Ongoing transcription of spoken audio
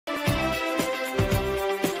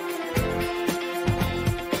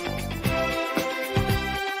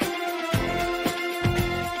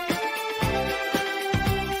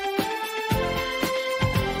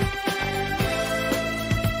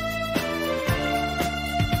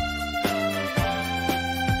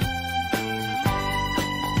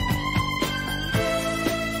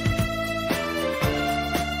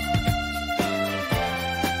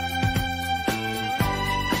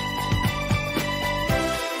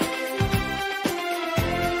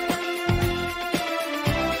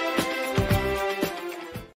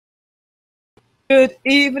Good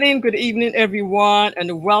evening, everyone,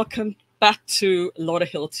 and welcome back to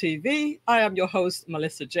Lauderhill TV. I am your host,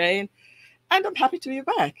 Millissa Jayne, and I'm happy to be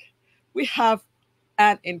back. We have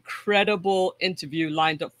an incredible interview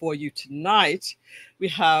lined up for you tonight. We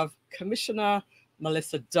have Commissioner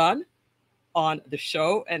Millissa Dunn on the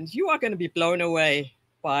show, and you are going to be blown away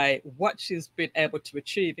by what she's been able to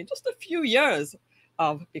achieve in just a few years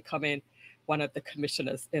of becoming one of the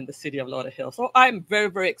commissioners in the city of Lauderhill. So I'm very,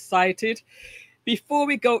 very excited. Before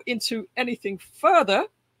we go into anything further,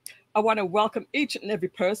 I want to welcome each and every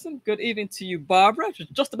person. Good evening to you, Barbara. I was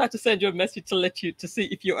just about to send you a message to see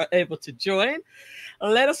if you are able to join.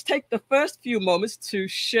 Let us take the first few moments to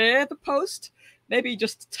share the post, maybe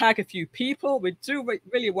just tag a few people. We do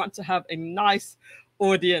really want to have a nice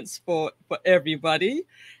audience for everybody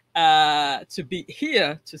to be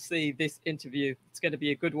here to see this interview. It's going to be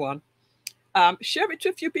a good one. Share it to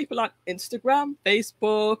a few people on Instagram,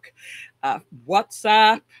 Facebook,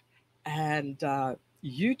 WhatsApp, and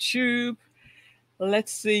YouTube.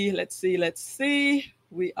 Let's see.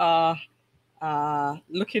 We are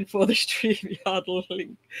looking for the StreamYard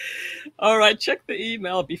link. All right, check the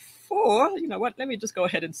email before. You know what? Let me just go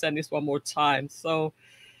ahead and send this one more time. So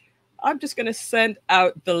I'm just going to send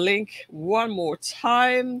out the link one more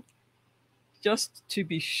time just to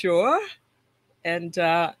be sure. And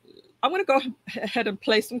I'm going to go ahead and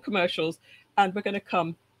play some commercials, and we're going to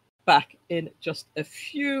come back in just a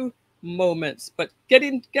few moments. But get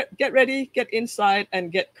ready, get inside,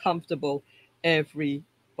 and get comfortable,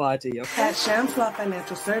 everybody. Okay? At Shams Law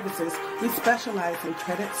Financial Services, we specialize in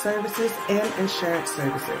credit services and insurance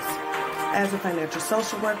services. As a financial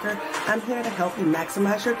social worker, I'm here to help you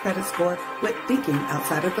maximize your credit score with thinking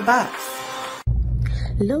outside of the box.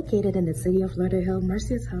 Located in the city of Lauderhill,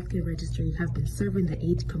 Mercy's Healthcare Registry have been serving the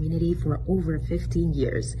AIDS community for over 15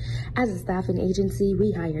 years. As a staffing agency,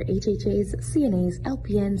 we hire HHAs, CNAs,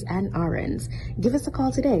 LPNs, and RNs. Give us a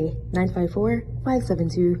call today,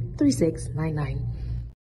 954-572-3699.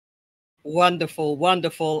 Wonderful,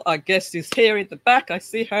 wonderful. Our guest is here in the back. I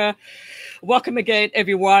see her. Welcome again,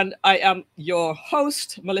 everyone. I am your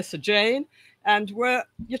host, Millissa Jayne. And you're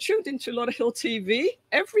tuned into Lauderhill TV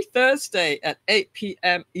every Thursday at 8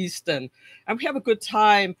 p.m. Eastern. And we have a good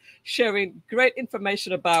time sharing great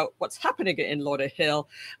information about what's happening in Lauderhill,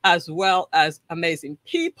 as well as amazing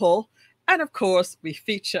people. And of course, we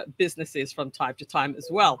feature businesses from time to time as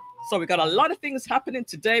well. So we got a lot of things happening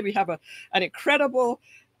today. We have an incredible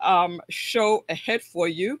show ahead for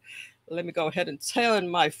you. Let me go ahead and turn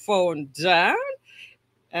my phone down.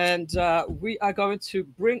 And we are going to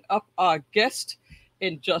bring up our guest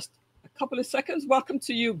in just a couple of seconds. Welcome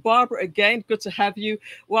to you, Barbara, again. Good to have you.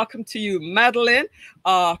 Welcome to you, Madeline,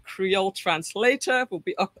 our Creole translator. Will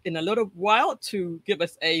be up in a little while to give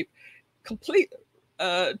us a complete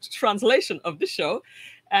translation of the show.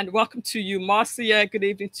 And welcome to you, Marcia. Good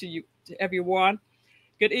evening to you, to everyone.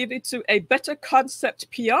 Good evening to A Better Concept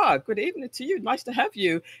PR. Good evening to you. Nice to have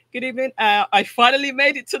you. Good evening. I finally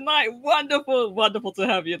made it tonight. Wonderful, wonderful to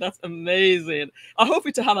have you. That's amazing. I hope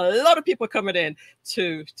to have a lot of people coming in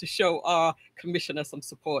to show our commissioner some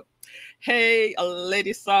support. Hey, a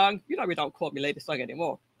Lady Song. You know, we don't call me Lady Song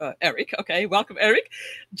anymore. Eric. Okay, welcome, Eric.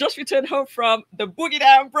 Just returned home from the Boogie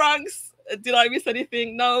Down Bronx. Did I miss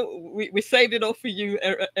anything? No, we saved it all for you,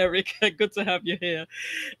 Eric. Good to have you here.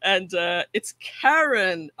 And it's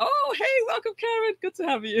Karen. Oh, hey, welcome, Karen. Good to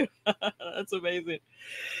have you. That's amazing.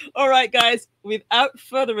 All right, guys, without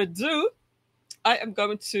further ado, I am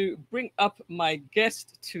going to bring up my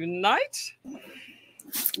guest tonight.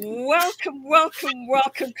 Welcome, welcome,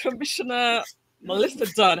 welcome, Commissioner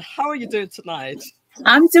Millissa Dunn. How are you doing tonight?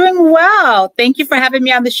 I'm doing well. Thank you for having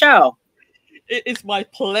me on the show. It is my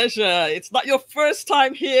pleasure. It's not your first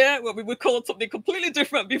time here. Well, we were called something completely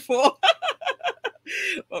different before.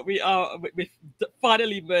 But we've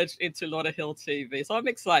finally merged into Lauderhill TV. So I'm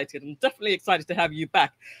excited. I'm definitely excited to have you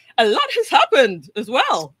back. A lot has happened as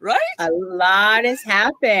well, right? A lot has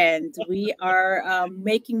happened. We are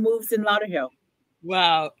making moves in Lauderhill.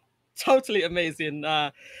 Wow. Totally amazing.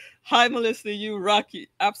 Hi, Millissa. You Rocky.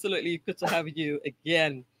 Absolutely good to have you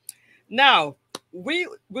again. Now, we're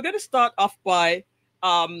going to start off by,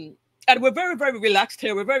 and we're very, very relaxed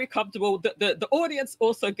here. We're very comfortable. The audience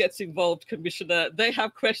also gets involved, Commissioner. They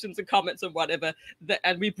have questions and comments and whatever,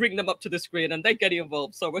 and we bring them up to the screen and they get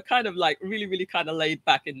involved. So we're kind of like really, really kind of laid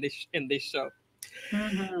back in this show.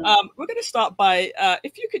 Mm-hmm. We're going to start by,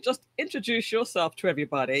 if you could just introduce yourself to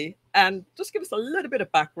everybody and just give us a little bit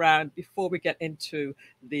of background before we get into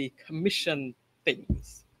the commission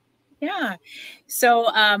things. Yeah. So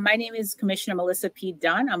my name is Commissioner Millissa P.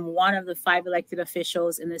 Dunn. I'm one of the 5 elected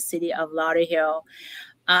officials in the city of Lauderhill.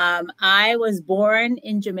 I was born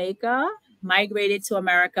in Jamaica, migrated to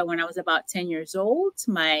America when I was about 10 years old.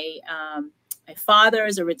 My father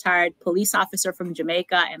is a retired police officer from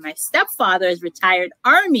Jamaica, and my stepfather is retired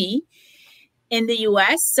Army in the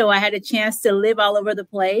U.S. So I had a chance to live all over the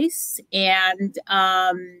place. And,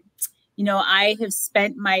 I have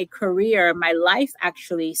spent my career, my life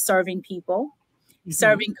actually serving people,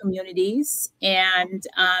 serving communities. And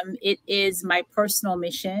it is my personal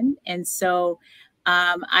mission. And so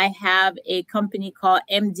I have a company called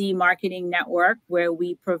MD Marketing Network, where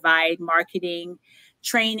we provide marketing,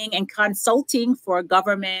 training, and consulting for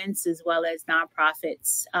governments as well as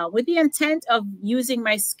nonprofits with the intent of using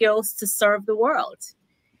my skills to serve the world.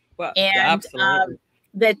 Well, and absolutely.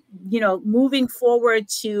 That, moving forward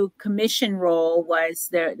to commission role was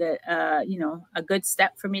a good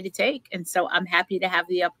step for me to take. And so I'm happy to have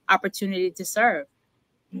the opportunity to serve.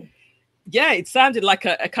 Yeah, it sounded like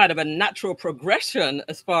a kind of a natural progression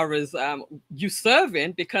as far as you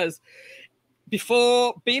serving, because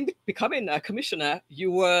before becoming a commissioner,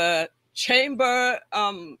 you were chamber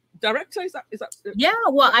director. Is that? Yeah,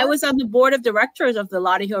 well, I was on the board of directors of the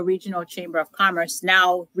Lauderhill Regional Chamber of Commerce,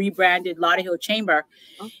 now rebranded Lauderhill Chamber,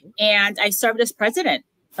 and I served as president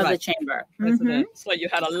of the chamber. So you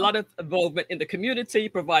had a lot of involvement in the community,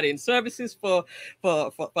 providing services for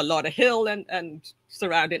Lauderhill and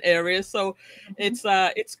surrounding areas. So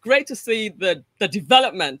it's great to see the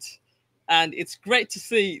development, and it's great to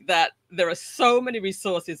see that there are so many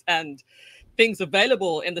resources and things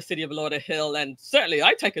available in the city of Lauderhill, and certainly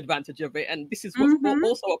I take advantage of it. And this is what's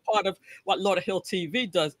also a part of what Lauderhill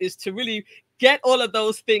TV does, is to really get all of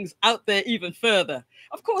those things out there even further.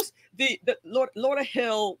 Of course, the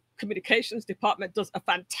Lauderhill Communications Department does a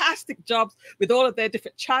fantastic job with all of their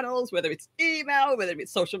different channels, whether it's email, whether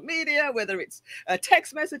it's social media, whether it's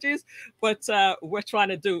text messages. But we're trying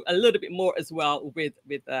to do a little bit more as well with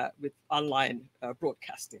online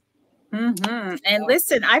broadcasting. And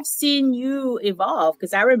listen, I've seen you evolve,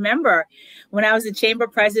 because I remember when I was a chamber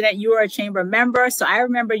president, you were a chamber member. So I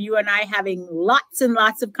remember you and I having lots and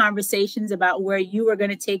lots of conversations about where you were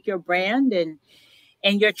going to take your brand and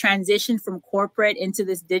your transition from corporate into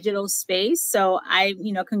this digital space. So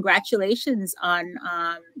congratulations on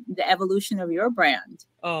the evolution of your brand.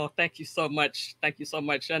 Oh, thank you so much. Thank you so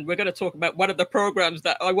much. And we're going to talk about one of the programs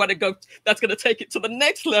that I want to go, that's going to take it to the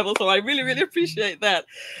next level. So I really, really appreciate that.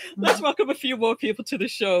 Let's welcome a few more people to the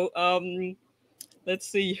show. Let's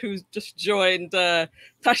see who's just joined.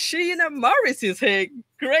 Tashina Morris is here.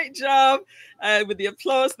 Great job with the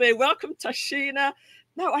applause there. Welcome, Tashina.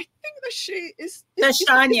 No, I think that she is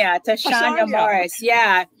Tashania Morris.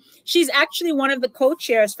 Yeah. She's actually one of the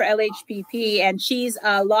co-chairs for LHPP, and she's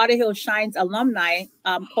Lauderhill Shines alumni,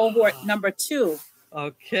 cohort number 2.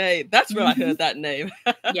 Okay, that's where I heard that name.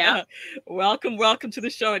 Yeah. Welcome to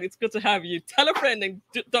the show, and it's good to have you. Tell a friend and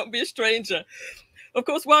don't be a stranger. Of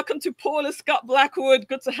course, welcome to Paula Scott Blackwood.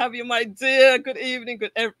 Good to have you, my dear. Good evening,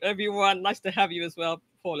 everyone. Nice to have you as well,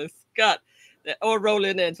 Paula Scott. They're all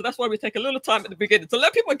rolling in. So that's why we take a little time at the beginning to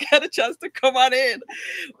let people get a chance to come on in.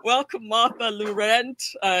 Welcome, Martha Laurent.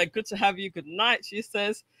 Good to have you. Good night, she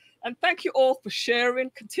says. And thank you all for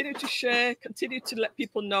sharing. Continue to share. Continue to let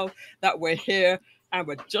people know that we're here. And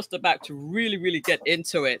we're just about to really, really get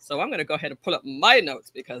into it. So I'm going to go ahead and pull up my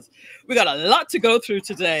notes, because we got a lot to go through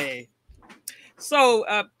today. So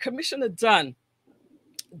Commissioner Dunn,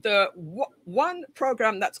 the one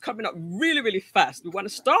program that's coming up really, really fast, we want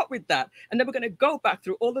to start with that, and then we're going to go back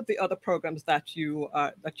through all of the other programs that you've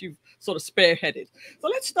sort of spearheaded. So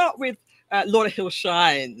let's start with Lauderhill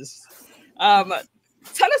Shines. Tell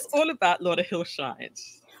us all about Lauderhill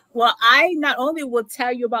Shines. Well, I not only will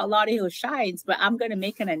tell you about Lauderhill Shines, but I'm going to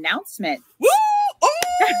make an announcement. Woo!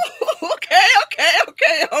 Oh, okay.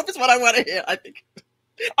 I hope it's what I want to hear. I think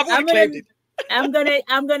I'm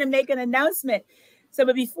gonna make an announcement. So,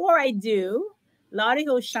 but before I do,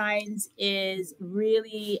 Lauderhill Shines is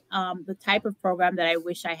really the type of program that I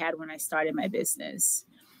wish I had when I started my business.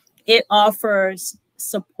 It offers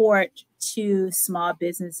support to small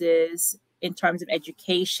businesses in terms of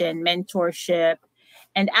education, mentorship,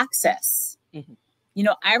 and access.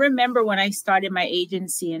 I remember when I started my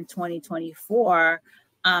agency in 2024,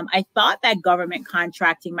 I thought that government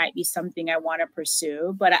contracting might be something I want to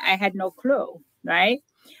pursue, but I had no clue, right?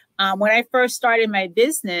 When I first started my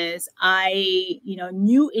business, I,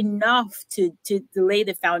 knew enough to lay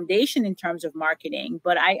the foundation in terms of marketing,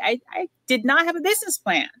 but I did not have a business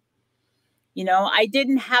plan. I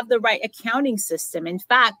didn't have the right accounting system. In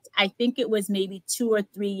fact, I think it was maybe 2 or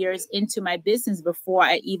 3 years into my business before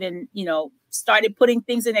I even, started putting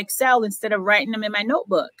things in Excel instead of writing them in my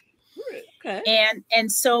notebook. Okay.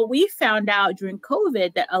 And so we found out during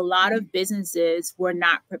COVID that a lot of businesses were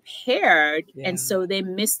not prepared. Yeah. And so they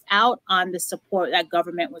missed out on the support that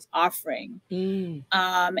government was offering. Mm.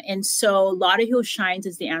 And so Lauderhill Shines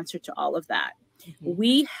is the answer to all of that. Mm-hmm.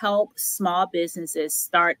 We help small businesses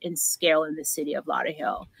start and scale in the city of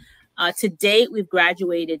Lauderhill. To date, we've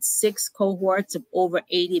graduated 6 cohorts of over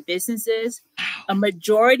 80 businesses, a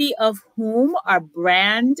majority of whom are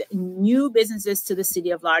brand new businesses to the city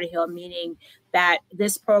of Lauderhill, meaning that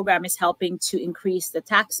this program is helping to increase the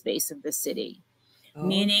tax base of the city,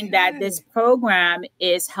 meaning that this program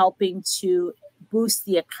is helping to boost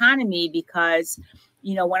the economy because,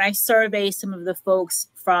 you know, when I survey some of the folks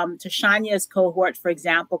from Tashanya's cohort, for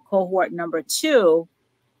example, cohort number 2,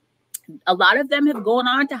 a lot of them have gone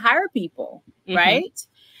on to hire people, right?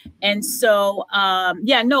 And so,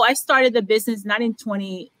 I started the business not in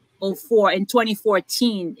 2004. In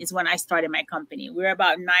 2014 is when I started my company. We're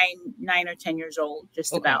about nine or 10 years old,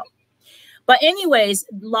 just about. But anyways,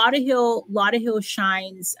 Lauderhill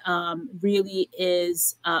Shines really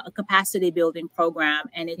is a capacity building program,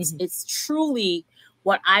 and it's truly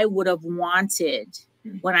what I would have wanted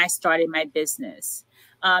when I started my business.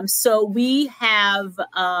 So we have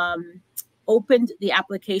opened the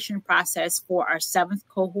application process for our 7th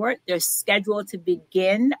cohort. They're scheduled to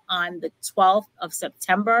begin on the 12th of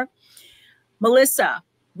September. Melissa,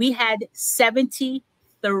 we had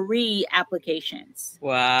 73 applications.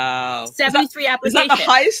 Wow. 73 applications. Is that the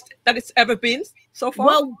highest that it's ever been so far?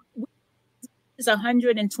 Well, there's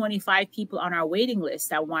 125 people on our waiting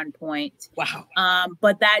list at one point. Wow.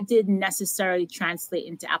 But that didn't necessarily translate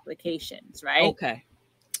into applications, right? Okay.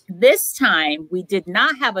 This time, we did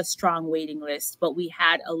not have a strong waiting list, but we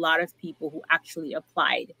had a lot of people who actually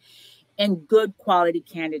applied and good quality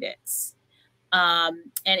candidates.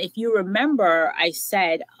 And if you remember, I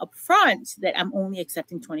said up front that I'm only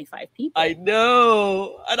accepting 25 people. I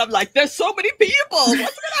know. And I'm like, there's so many people. What's going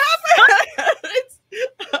to happen?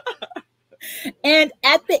 And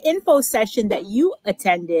at the info session that you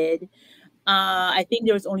attended, I think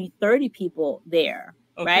there was only 30 people there.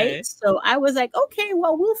 Okay. Right. So I was like, okay,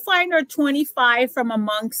 well, we'll find our 25 from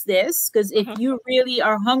amongst this, because if you really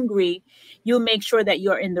are hungry, you'll make sure that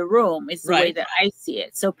you're in the room. It's the way that I see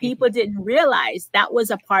it. So people didn't realize that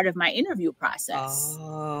was a part of my interview process.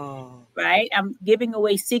 Oh. Right. I'm giving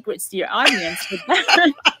away secrets to your audience.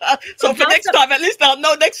 So for next time, at least I'll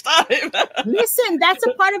know next time. Listen, that's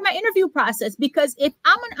a part of my interview process, because if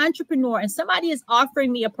I'm an entrepreneur and somebody is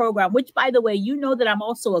offering me a program, which, by the way, you know that I'm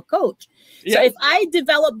also a coach. Yeah. So if I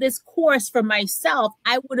develop this course for myself,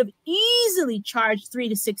 I would have easily charged $3,000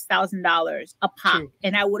 to $6,000 a pop,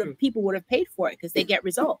 and I would have people would have paid for it because they get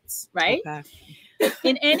results, right? Okay.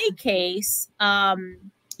 In any case,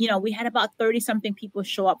 we had about 30-something people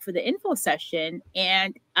show up for the info session,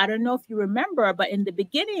 and I don't know if you remember, but in the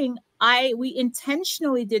beginning, we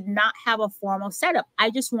intentionally did not have a formal setup. I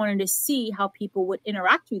just wanted to see how people would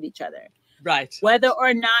interact with each other. Right. Whether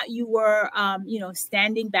or not you were,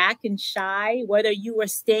 standing back and shy, whether you were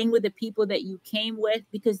staying with the people that you came with,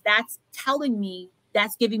 because that's giving me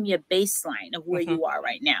a baseline of where you are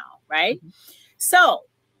right now, right? So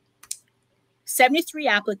 73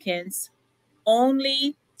 applicants,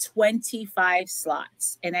 only 25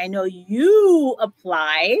 slots. And I know you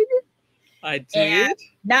applied. I did. And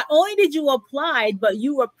not only did you apply, but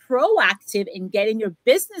you were proactive in getting your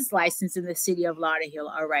business license in the city of Lauderhill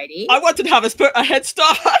already. I wanted to have a head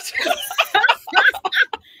start.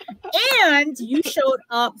 And you showed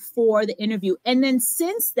up for the interview. And then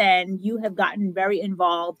since then, you have gotten very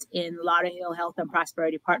involved in Lauderhill Health and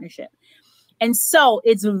Prosperity Partnership. And so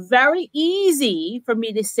it's very easy for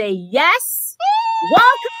me to say, yes, welcome.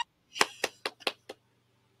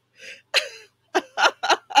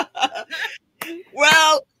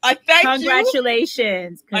 Well, I thank you.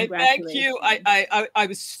 Congratulations. I thank you. I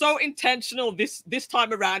was so intentional this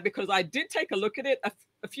time around, because I did take a look at it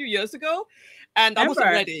a few years ago, and I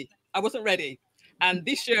wasn't ready. And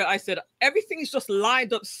this year I said, everything is just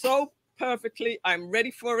lined up so perfectly. I'm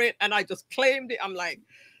ready for it. And I just claimed it. I'm like,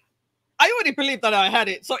 I already believed that I had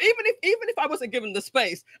it. So even if I wasn't given the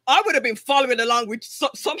space, I would have been following along with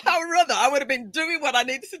somehow or other. I would have been doing what I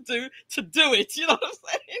needed to do it. You know what I'm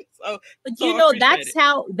saying?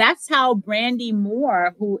 But that's how Brandy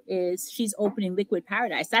Moore, she's opening Liquid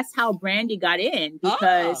Paradise. That's how Brandy got in,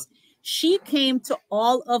 because she came to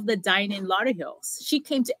all of the dine-in Lauderhills. She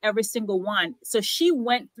came to every single one. So she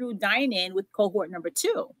went through dine-in with cohort number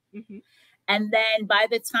 2. Mm-hmm. And then by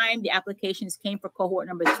the time the applications came for cohort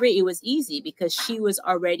number 3, it was easy, because she was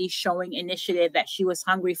already showing initiative that she was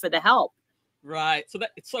hungry for the help. Right.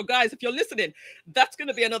 So guys, if you're listening, that's going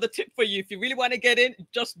to be another tip for you. If you really want to get in,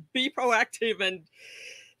 just be proactive and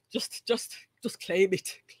just claim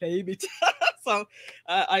it. So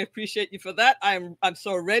I appreciate you for that. I'm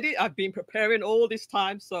so ready. I've been preparing all this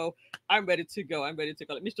time, so I'm ready to go.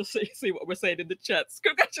 Let me just see what we're saying in the chats.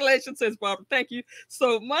 Congratulations, says Barbara. Thank you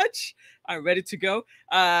so much. I'm ready to go.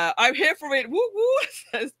 I'm here for it. Woo woo,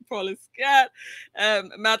 says Paula Scott.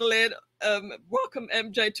 Madeline, welcome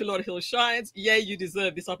MJ to Lauderhill Shines. Yay, you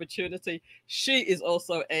deserve this opportunity. She is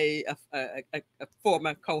also a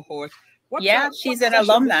former cohort. She's an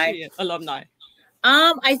alumni.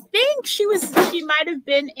 I think she might have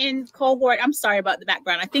been in cohort. I'm sorry about the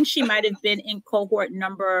background. I think she might have been in cohort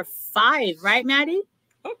number 5, right, Maddie?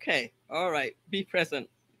 Okay. All right. Be present.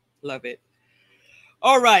 Love it.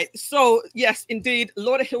 All right. So yes, indeed,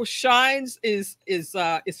 Lauderhill Shines is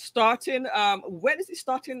starting. When is it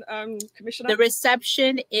starting, Commissioner? The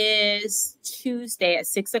reception is Tuesday at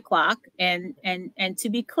 6 o'clock, and to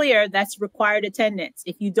be clear, that's required attendance.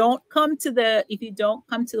 If you don't come to the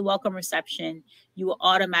welcome reception, you will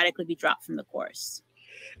automatically be dropped from the course.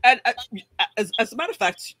 And as a matter of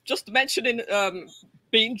fact, just mentioning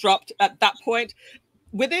being dropped at that point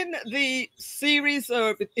within the series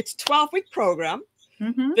of its 12-week program.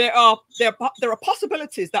 Mm-hmm. There are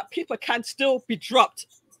possibilities that people can still be dropped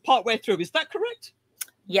partway through. Is that correct?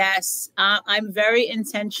 Yes, I'm very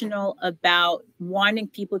intentional about wanting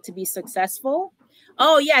people to be successful.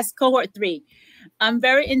 Oh yes, cohort 3. I'm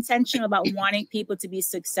very intentional about wanting people to be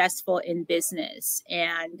successful in business.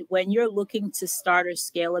 And when you're looking to start or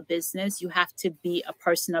scale a business, you have to be a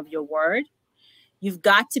person of your word. You've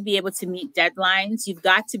got to be able to meet deadlines. You've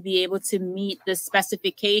got to be able to meet the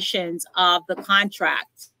specifications of the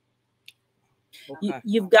contract. Okay.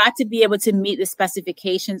 You've got to be able to meet the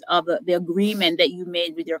specifications of the agreement that you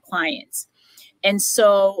made with your clients. And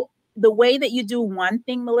so the way that you do one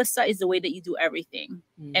thing, Millissa, is the way that you do everything.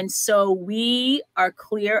 Mm. And so we are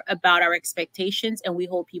clear about our expectations and we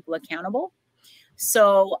hold people accountable.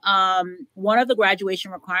 So one of the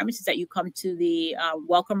graduation requirements is that you come to the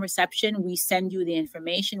welcome reception. We send you the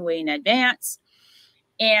information way in advance.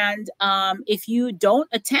 And if you don't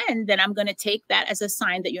attend, then I'm going to take that as a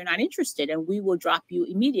sign that you're not interested and we will drop you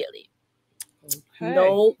immediately.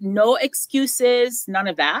 Okay. No excuses, none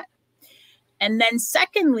of that. And then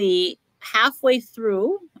secondly, halfway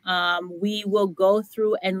through, we will go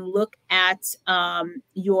through and look at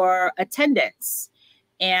your attendance.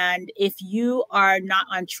 And if you are not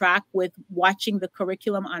on track with watching the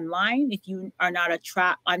curriculum online, if you are not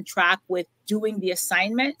on track with doing the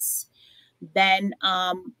assignments, then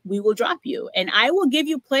we will drop you. And I will give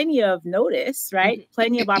you plenty of notice, right?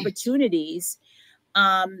 Plenty of opportunities.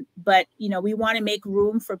 But, we want to make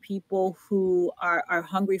room for people who are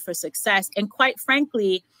hungry for success. And quite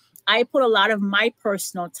frankly, I put a lot of my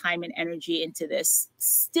personal time and energy into this.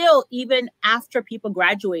 Still, even after people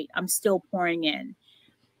graduate, I'm still pouring in.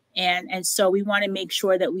 And so we want to make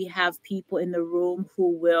sure that we have people in the room who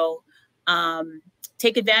will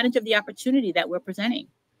take advantage of the opportunity that we're presenting.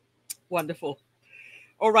 Wonderful.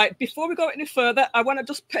 All right. Before we go any further, I want to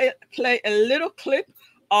just play a little clip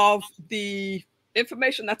of the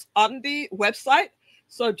information that's on the website.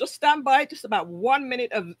 So just stand by just about 1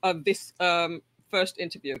 minute of this first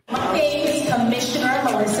interview. My name is Commissioner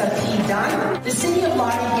Millissa P. Dunn. The City of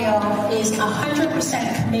Lauderhill is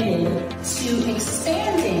 100% committed to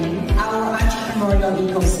expanding our entrepreneurial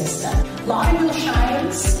ecosystem. Lauderhill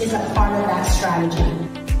Shines is a part of that strategy.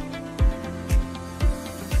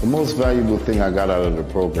 The most valuable thing I got out of the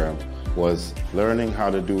program was learning how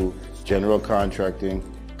to do general contracting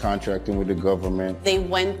with the government. They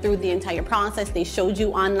went through the entire process. They showed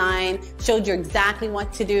you online, showed you exactly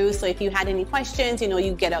what to do. So if you had any questions,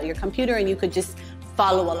 you get out your computer and you could just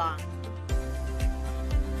follow along.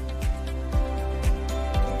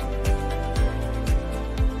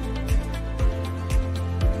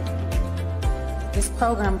 This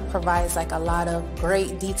program provides a lot of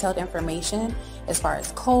great detailed information as far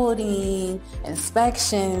as coding,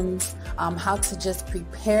 inspections, how to just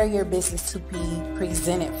prepare your business to be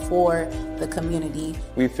presented for the community.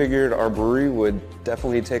 We figured our brewery would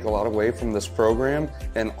definitely take a lot away from this program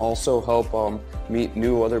and also help meet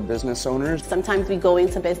new other business owners. Sometimes we go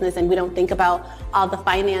into business and we don't think about all the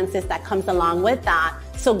finances that comes along with that.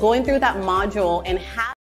 So going through that module and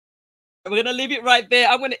we're going to leave it right there.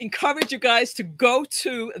 I'm going to encourage you guys to go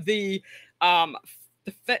to the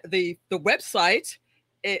website.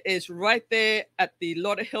 It is right there at the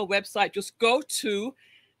Lauderhill website. Just go to,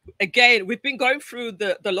 again, we've been going through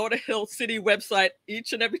the Lauderhill City website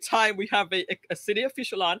each and every time we have a city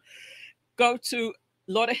official on. Go to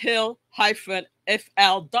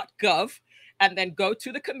lauderhill-fl.gov and then go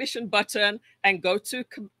to the commission button and go to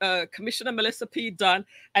Commissioner Millissa P. Dunn,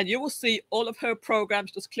 and you will see all of her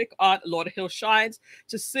programs. Just click on Lauderhill Shines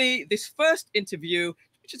to see this first interview,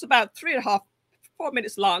 which is about 3.5 to 4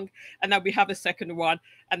 minutes long. And then we have a second one.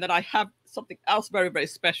 And then I have something else very, very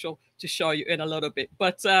special to show you in a little bit.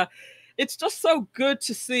 But it's just so good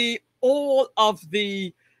to see all of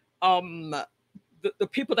the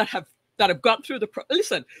people that have gone through the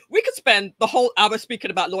listen. We could spend the whole hour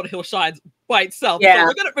speaking about Lauderhill Shines by itself. Yeah.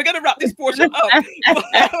 So we're gonna wrap this portion up. But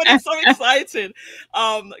it's so exciting.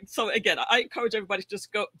 So again, I encourage everybody to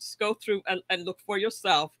just go through and look for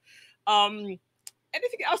yourself. Anything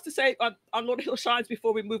else to say on Lauderhill Shines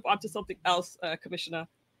before we move on to something else, Commissioner?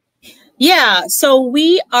 Yeah, so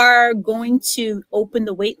we are going to open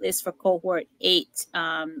the wait list for cohort 8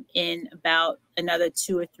 in about another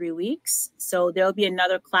 2 or 3 weeks. So there'll be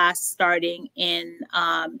another class starting in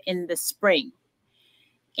the spring.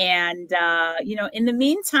 And, you know, in the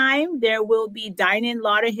meantime, there will be Dine-In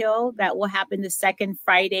Lauderhill that will happen the second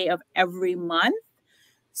Friday of every month,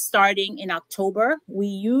 starting in October. We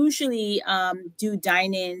usually do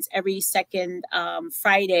dine-ins every second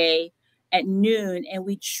Friday at noon, and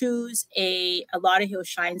we choose a Lauderhill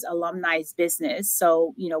Shines alumni's business.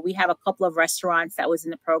 So, you know, we have a couple of restaurants that was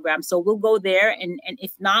in the program. So we'll go there, and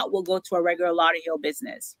if not, we'll go to a regular Lauderhill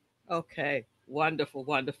business. Okay, wonderful,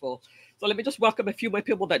 wonderful. So let me just welcome a few more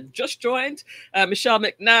people that just joined. Michelle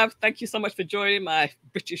McNabb, thank you so much for joining, my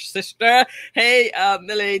British sister. Hey,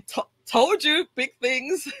 Millie, told you big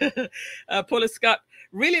things. Paula Scott,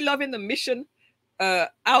 really loving the mission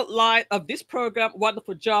outline of this program.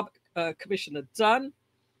 Wonderful job, Commissioner Dunn.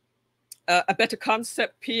 A better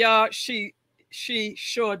concept PR. She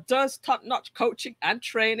sure does. Top-notch coaching and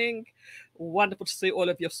training. Wonderful to see all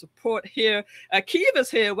of your support here. Kiva's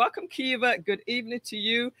here. Welcome, Kiva. Good evening to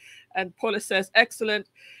you. And Paula says, excellent.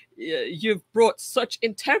 You've brought such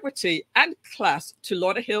integrity and class to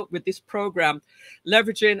Lauderhill with this program,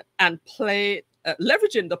 leveraging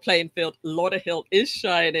the playing field. Lauderhill is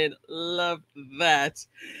shining. Love that.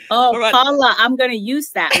 Oh, right. Paula, I'm going to use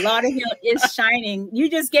that. Lauderhill is shining. You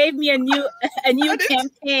just gave me a new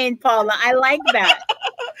campaign, Paula. I like that.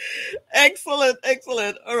 Excellent,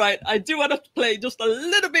 excellent. All right, I do want to play just a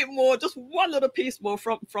little bit more, just one little piece more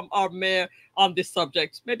from our mayor on this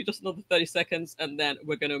subject. Maybe just another 30 seconds, and then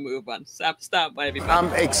we're going to move on. Stand by, everybody.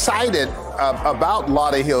 I'm excited about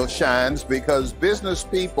Lauderhill Shines because business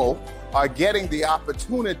people are getting the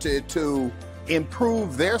opportunity to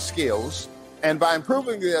improve their skills. And by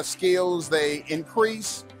improving their skills, they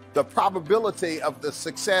increase the probability of the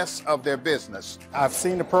success of their business. I've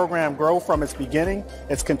seen the program grow from its beginning.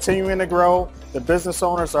 It's continuing to grow. The business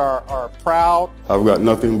owners are proud. I've got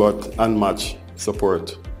nothing but unmatched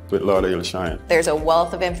support with Lauderhill Shine. There's a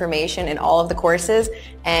wealth of information in all of the courses,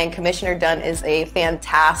 and Commissioner Dunn is a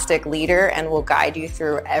fantastic leader and will guide you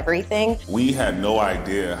through everything. We had no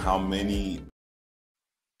idea how many.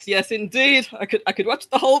 Yes, indeed. I could watch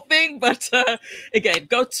the whole thing, but again,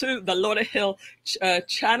 go to the Lauderhill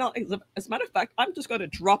channel. As a matter of fact, I'm just going to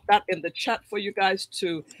drop that in the chat for you guys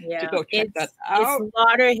to go check that out. It's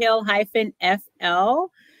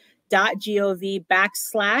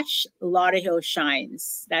Lauderhill-fl.gov/Lauderhill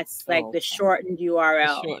Shines. That's like the shortened URL.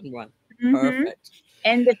 The shortened one. Mm-hmm. Perfect.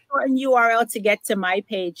 And the shortened URL to get to my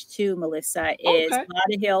page too, Millissa, is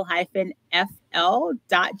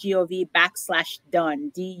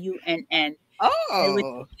Lauderhill-fl.gov/Dunn, DUNN. Oh, it would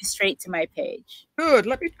take you straight to my page. Good.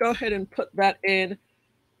 Let me go ahead and put that in.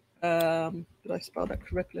 Did I spell that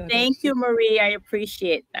correctly? Thank you, Marie. I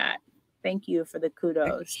appreciate that. Thank you for the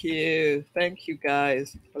kudos. Thank you,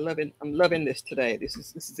 guys. I'm loving this today. This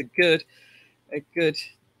is a good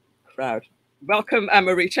crowd. Welcome,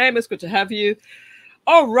 Anne-Marie Chambers. Good to have you.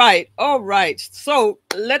 All right. So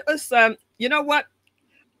let us. You know what?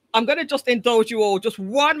 I'm going to just indulge you all just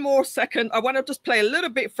one more second. I want to just play a little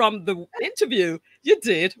bit from the interview you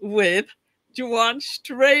did with Juwan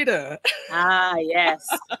Strader. Ah, yes.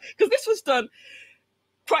 Because this was done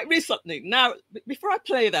quite recently. Now, before I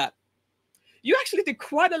play that, you actually did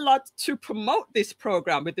quite a lot to promote this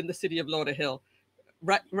program within the city of Lauderhill,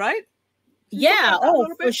 right? Yeah.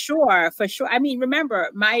 Oh, for sure. I mean,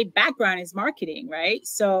 remember, my background is marketing, right?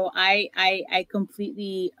 So I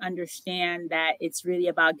completely understand that it's really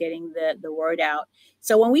about getting the word out.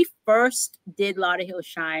 So when we first did Lauderhill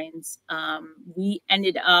Shines, we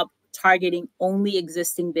ended up targeting only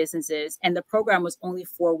existing businesses, and the program was only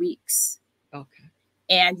 4 weeks. Okay.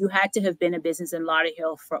 And you had to have been a business in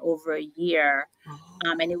Lauderhill for over a year.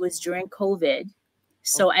 And it was during COVID.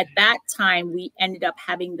 So at that time, we ended up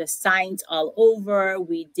having the signs all over.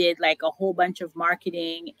 We did like a whole bunch of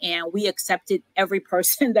marketing, and we accepted every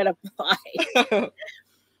person that applied.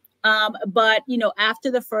 But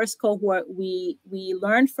after the first cohort, we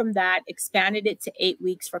learned from that, expanded it to 8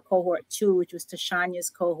 weeks for cohort 2, which was Tashanya's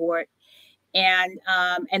cohort. And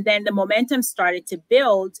then the momentum started to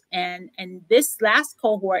build. And this last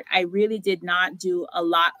cohort, I really did not do a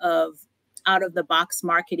lot of out of the box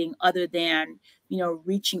marketing other than,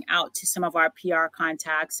 reaching out to some of our PR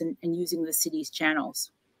contacts and using the city's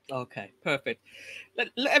channels. Okay, perfect. Let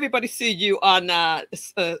everybody see you on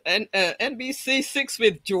NBC6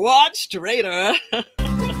 with George Strader.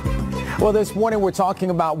 Well, this morning we're talking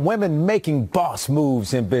about women making boss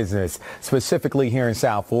moves in business, specifically here in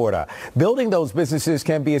South Florida. Building those businesses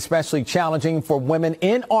can be especially challenging for women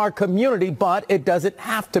in our community, but it doesn't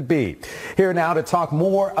have to be. Here now to talk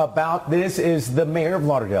more about this is the mayor of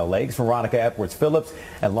Lauderdale Lakes, Veronica Edwards-Phillips,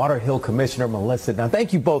 and Lauderhill Commissioner Millissa Dunn.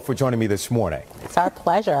 Thank you both for joining me this morning. It's our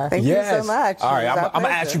pleasure. Thank you so much. All right, I'm going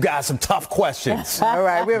to ask you guys some tough questions. All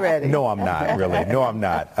right, we're ready. No, I'm not, really. No, I'm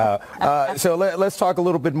not. So let's talk a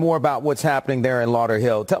little bit more about what's happening there in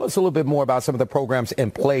Lauderhill. Tell us a little bit more about some of the programs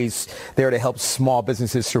in place there to help small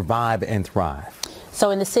businesses survive and thrive. So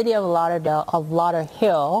in the city of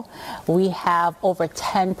Lauderhill, we have over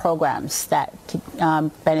 10 programs that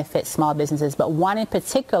benefit small businesses, but one in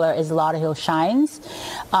particular is Lauderhill Shines.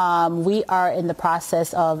 We are in the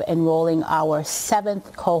process of enrolling our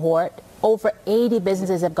 7th cohort. Over 80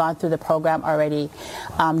 businesses have gone through the program already,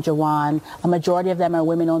 Jawan. A majority of them are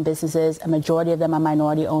women-owned businesses. A majority of them are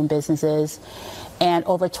minority-owned businesses. And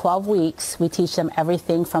over 12 weeks, we teach them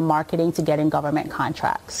everything from marketing to getting government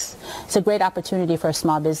contracts. It's a great opportunity for a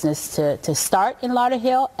small business to start in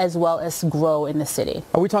Lauderhill as well as grow in the city.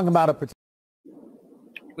 Are we talking about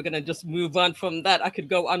We're going to just move on from that. I could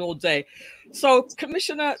go on all day. So,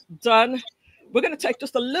 Commissioner Dunn, we're going to take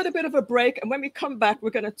just a little bit of a break. And when we come back,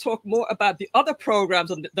 we're going to talk more about the other programs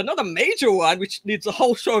and another major one, which needs a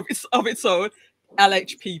whole show of its own,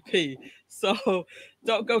 LHPP. So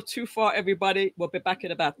don't go too far, everybody. We'll be back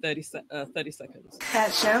in about 30 seconds.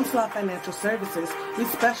 At Shams Law Financial Services, we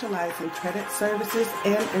specialize in credit services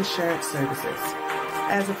and insurance services.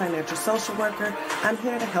 As a financial social worker, I'm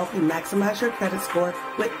here to help you maximize your credit score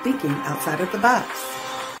with thinking outside of the box.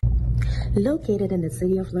 Located in the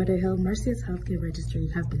city of Lauderhill, Mercy's Healthcare Registry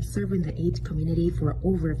have been serving the AIDS community for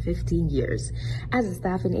over 15 years. As a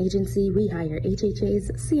staffing agency, we hire HHAs,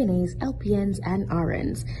 CNAs, LPNs, and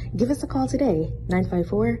RNs. Give us a call today,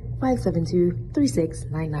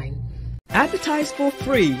 954-572-3699. Advertise for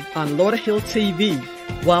free on Lauderhill TV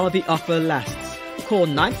while the offer lasts. Call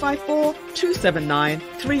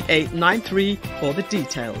 954-279-3893 for the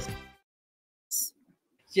details.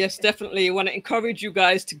 Yes, definitely. I want to encourage you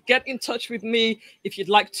guys to get in touch with me if you'd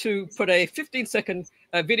like to put a 15-second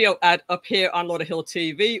video ad up here on Lauderhill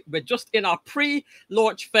TV. We're just in our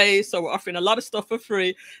pre-launch phase, so we're offering a lot of stuff for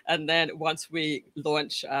free. And then once we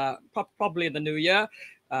launch, probably in the new year,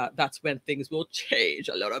 that's when things will change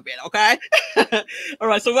a little bit, okay? All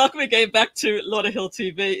right, so welcome again back to Lauderhill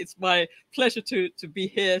TV. It's my pleasure to be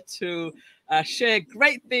here to share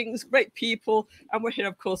great things, great people. And we're here,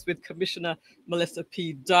 of course, with Commissioner Millissa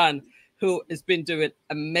P. Dunn, who has been doing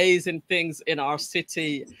amazing things in our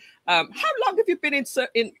city. How long have you been in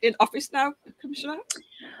office now, Commissioner?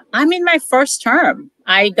 I'm in my first term.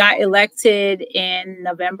 I got elected in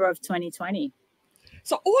November of 2020.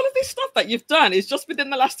 So all of this stuff that you've done is just within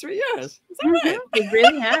the last 3 years. Is that right? It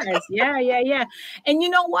really has. Yeah. And you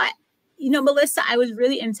know what? Millissa, I was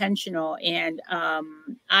really intentional. And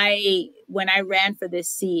when I ran for this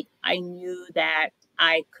seat, I knew that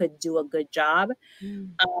I could do a good job.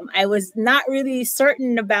 I was not really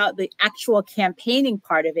certain about the actual campaigning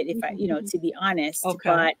part of it, to be honest. Okay.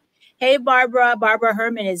 But hey, Barbara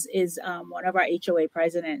Herman is one of our HOA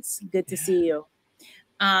presidents. Good to see you.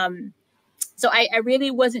 So I really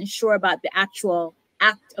wasn't sure about the actual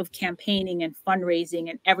act of campaigning and fundraising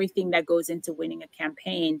and everything that goes into winning a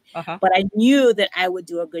campaign. But I knew that I would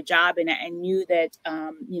do a good job, and I knew that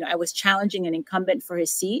I was challenging an incumbent for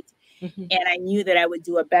his seat, and I knew that I would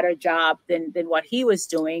do a better job than what he was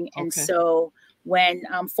doing. And so when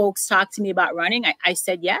folks talked to me about running, I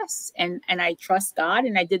said yes, and I trust God,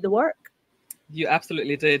 and I did the work. You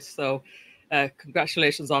absolutely did. So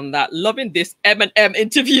congratulations on that. Loving this M&M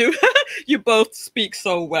interview. You both speak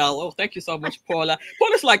so well. Oh, thank you so much, Paula.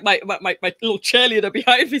 Paula's like my little cheerleader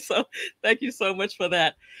behind me. So thank you so much for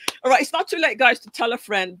that. All right. It's not too late, guys, to tell a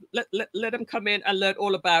friend. Let them come in and learn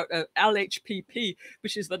all about LHPP,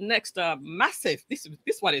 which is the next massive. This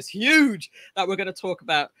one is huge that we're going to talk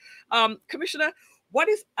about. Commissioner, what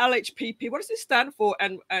is LHPP? What does it stand for,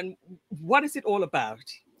 and what is it all about?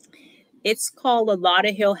 It's called the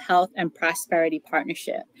Lauderhill Health and Prosperity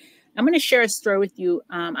Partnership. I'm going to share a story with you.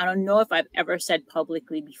 I don't know if I've ever said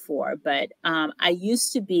publicly before, but I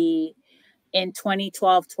used to be, in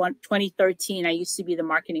 2012, 2013, I used to be the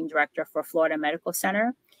marketing director for Florida Medical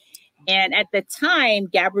Center. And at the time,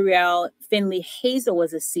 Gabrielle Finley Hazel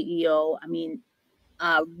was a CEO. I mean,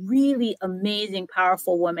 a really amazing,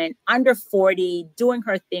 powerful woman, under 40, doing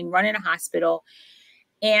her thing, running a hospital.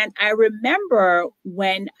 And I remember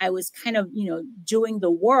when I was kind of, doing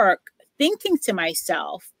the work, thinking to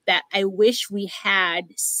myself that I wish we had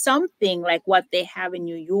something like what they have in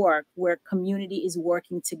New York, where community is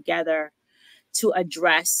working together to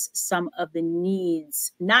address some of the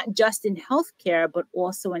needs, not just in healthcare, but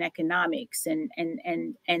also in economics and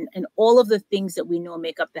all of the things that we know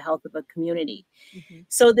make up the health of a community. Mm-hmm.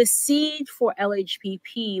 So the seed for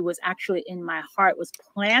LHPP was actually in my heart, was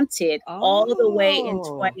planted all the way in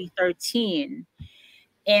 2013.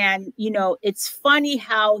 And, it's funny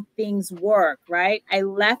how things work, right? I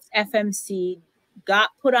left FMC,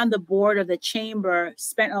 got put on the board of the chamber,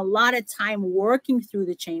 spent a lot of time working through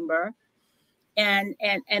the chamber, and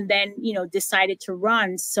then, decided to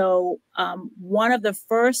run. So one of the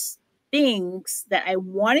first things that I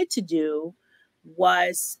wanted to do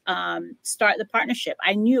was start the partnership.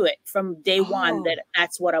 I knew it from day one that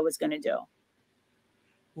that's what I was going to do.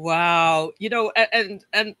 Wow. And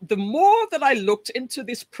the more that I looked into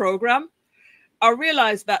this program, I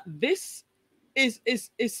realized that this is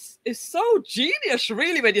so genius,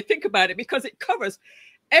 really, when you think about it, because it covers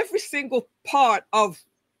every single part of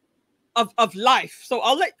life. So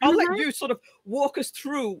I'll let you sort of walk us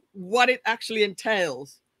through what it actually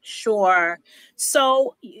entails. Sure.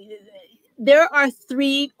 So there are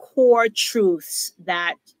 3 core truths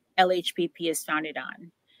that LHPP is founded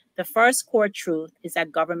on. The first core truth is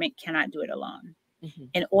that government cannot do it alone. Mm-hmm.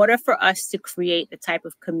 In order for us to create the type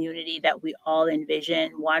of community that we all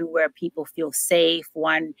envision, one where people feel safe,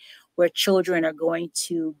 one where children are going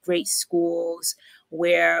to great schools,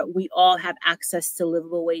 where we all have access to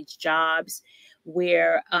livable wage jobs,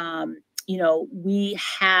 where, we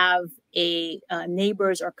have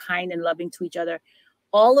neighbors are kind and loving to each other.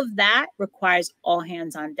 All of that requires all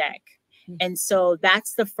hands on deck. Mm-hmm. And so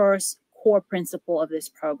that's the first core principle of this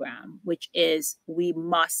program, which is we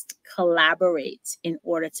must collaborate in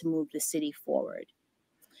order to move the city forward.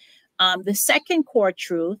 The second core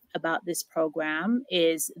truth about this program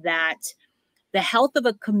is that the health of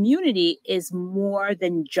a community is more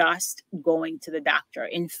than just going to the doctor.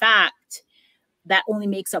 In fact, that only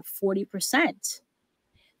makes up 40%.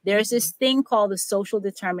 There's this thing called the social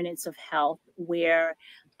determinants of health, where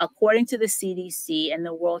according to the CDC and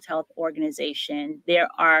the World Health Organization, there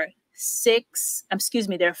are 5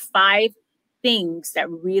 things that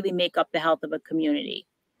really make up the health of a community.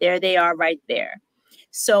 There they are right there.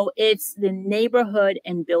 So it's the neighborhood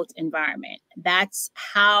and built environment. That's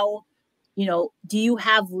how, do you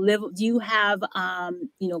have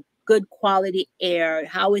good quality air?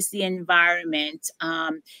 How is the environment?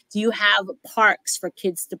 Do you have parks for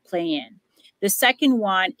kids to play in? The second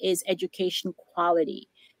one is education quality.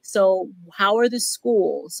 So how are the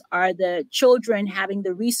schools? Are the children having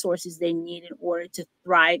the resources they need in order to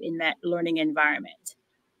thrive in that learning environment?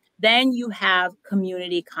 Then you have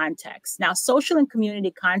community context. Now, social and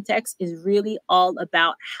community context is really all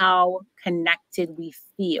about how connected we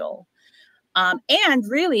feel. And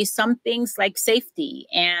really some things like safety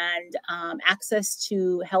and access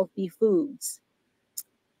to healthy foods.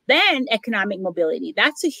 Then economic mobility.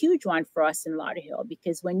 That's a huge one for us in Lauderhill,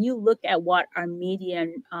 because when you look at what our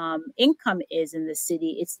median income is in the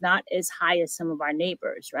city, it's not as high as some of our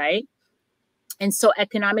neighbors, right? And so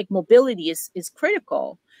economic mobility is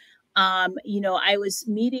critical. I was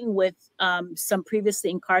meeting with some previously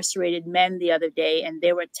incarcerated men the other day, and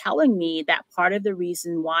they were telling me that part of the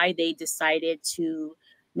reason why they decided to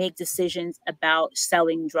make decisions about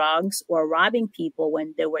selling drugs or robbing people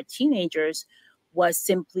when they were teenagers was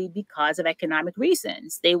simply because of economic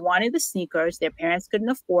reasons. They wanted the sneakers, their parents couldn't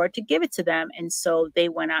afford to give it to them, and so they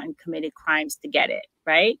went out and committed crimes to get it,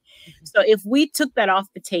 right? Mm-hmm. So if we took that off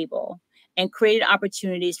the table and created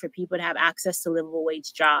opportunities for people to have access to livable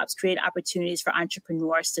wage jobs, create opportunities for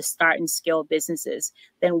entrepreneurs to start and scale businesses,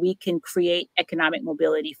 then we can create economic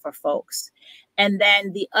mobility for folks. And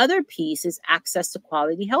then the other piece is access to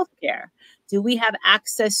quality healthcare. Do we have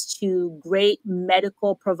access to great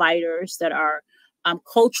medical providers that are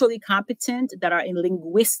culturally competent, that are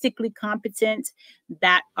linguistically competent,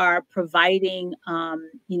 that are providing,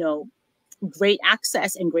 great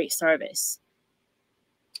access and great service?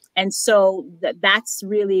 And so that's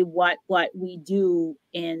really what we do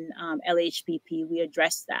in LHPP. We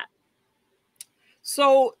address that.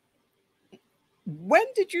 So when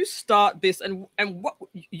did you start this, and what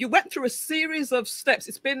you went through a series of steps?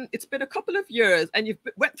 It's been a couple of years, and you've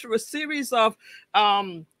went through a series of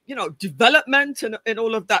development and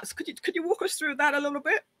all of that. So could you walk us through that a little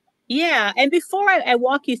bit? Yeah, and before I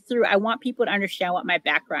walk you through, I want people to understand what my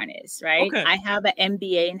background is, right? Okay. I have an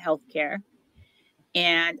MBA in healthcare,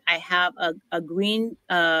 and I have a green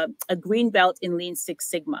belt in Lean Six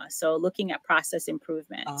Sigma. So looking at process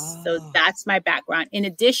improvements. So that's my background, in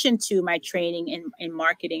addition to my training in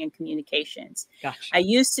marketing and communications. Gotcha. I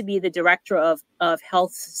used to be the director of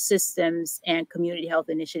health systems and community health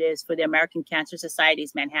initiatives for the American Cancer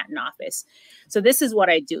Society's Manhattan office. So this is what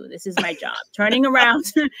I do. This is my job. Turning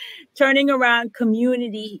around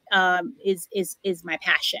community is my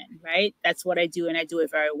passion, right? That's what I do, and I do it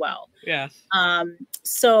very well. Yes.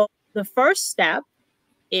 So the first step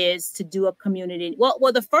is to do a community. Well,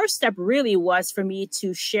 the first step really was for me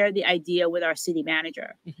to share the idea with our city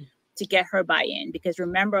manager to get her buy-in, because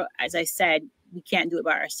remember, as I said, we can't do it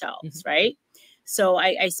by ourselves, right? So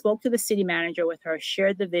I spoke to the city manager with her,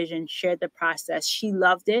 shared the vision, shared the process. She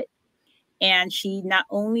loved it. And she not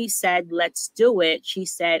only said, let's do it, she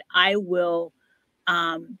said, I will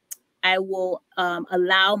allow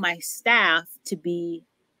my staff to be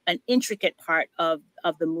an intricate part of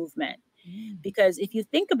the movement. Because if you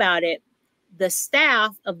think about it, the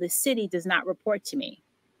staff of the city does not report to me.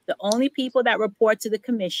 The only people that report to the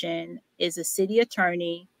commission is the city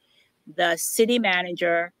attorney, the city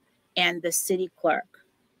manager, and the city clerk.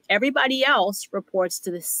 Everybody else reports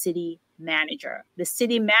to the city manager. The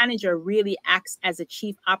city manager really acts as a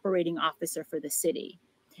chief operating officer for the city.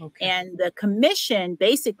 Okay. And the commission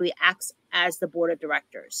basically acts as the board of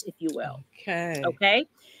directors, if you will. Okay. Okay.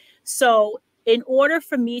 So in order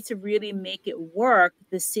for me to really make it work,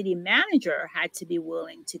 the city manager had to be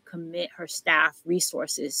willing to commit her staff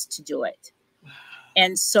resources to do it.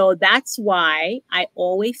 And so that's why I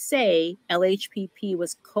always say LHPP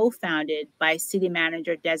was co-founded by city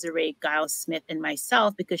manager Desiree Giles Smith and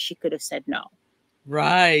myself, because she could have said no.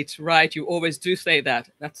 Right. You always do say that.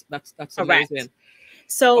 That's Correct. amazing.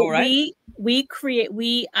 So right.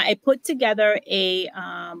 I put together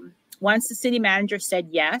once the city manager said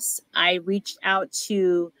yes, I reached out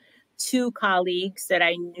to two colleagues that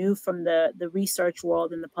I knew from the research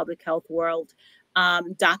world and the public health world.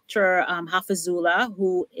 Dr. Hafizullah,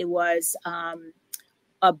 who it was a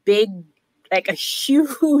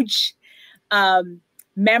huge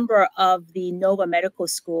member of the Nova Medical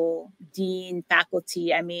School, dean,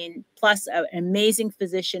 faculty, plus an amazing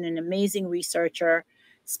physician, an amazing researcher.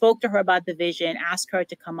 Spoke to her about the vision, asked her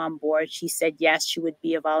to come on board. She said yes, she would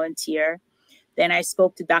be a volunteer. Then I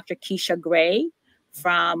spoke to Dr. Keisha Gray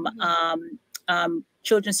from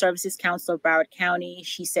Children's Services Council of Broward County.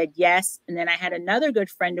 She said yes. And then I had another good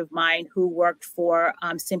friend of mine who worked for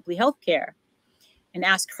Simply Healthcare, and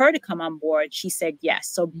asked her to come on board. She said yes.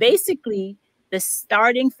 So basically, the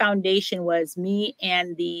starting foundation was me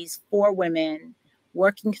and these 4 women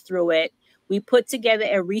working through it. We put together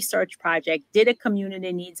a research project, did a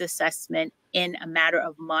community needs assessment in a matter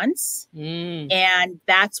of months. And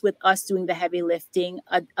that's with us doing the heavy lifting.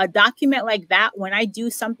 A document like that, when I do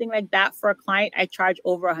something like that for a client, I charge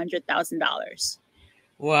over $100,000.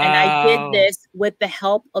 Wow. And I did this with the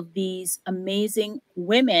help of these amazing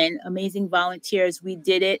women, amazing volunteers. We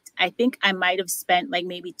did it. I think I might have spent like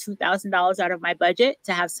maybe $2,000 out of my budget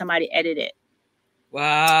to have somebody edit it.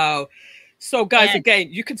 Wow. So guys,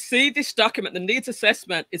 again, you can see this document, the needs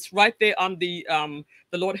assessment. It's right there on the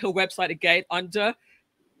Lauderhill website, again, under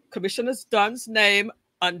Commissioner Dunn's name,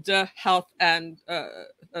 under Health and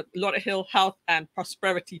Lauderhill Health and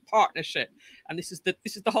Prosperity Partnership. And this is the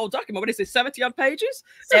whole document. What is it, 70 odd pages?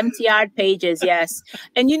 70 odd pages, yes.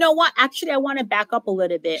 And you know what? Actually, I want to back up a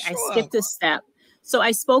little bit. Sure. I skipped a step. So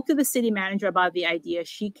I spoke to the city manager about the idea.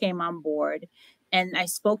 She came on board. And I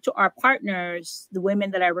spoke to our partners, the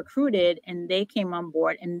women that I recruited, and they came on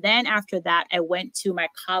board. And then after that, I went to my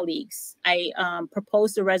colleagues. I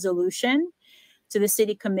proposed a resolution to the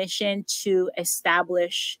city commission to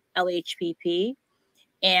establish LHPP,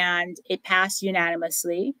 and it passed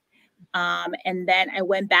unanimously. And then I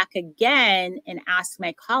went back again and asked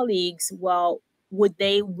my colleagues, well, would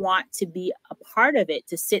they want to be a part of it,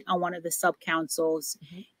 to sit on one of the sub-councils?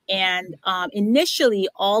 And initially,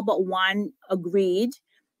 all but one agreed.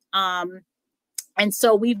 And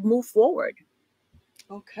so we've moved forward.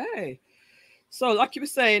 Okay. So like you were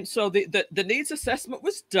saying, so the needs assessment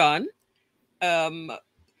was done.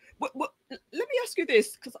 let me ask you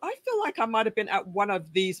this, because I feel like I might have been at one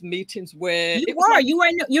of these meetings where you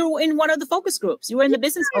were in one of the focus groups. You were in the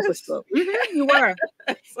business focus group. You were.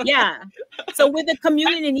 Yeah. So with the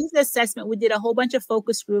community needs assessment, we did a whole bunch of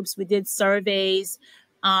focus groups. We did surveys.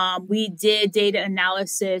 We did data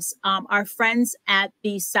analysis. Our friends at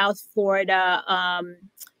the South Florida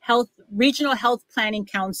Regional Health Planning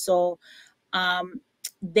Council,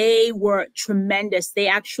 they were tremendous. They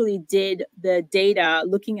actually did the data,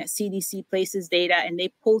 looking at CDC places data, and they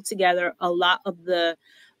pulled together a lot of the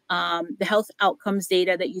health outcomes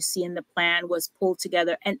data that you see in the plan was pulled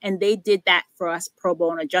together. And they did that for us pro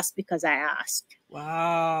bono just because I asked.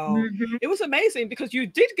 Wow. It was amazing because you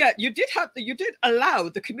did allow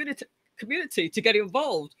the community to get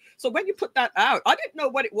involved. So when you put that out, I didn't know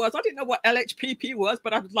what it was. I didn't know what LHPP was,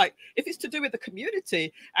 but I was like, if it's to do with the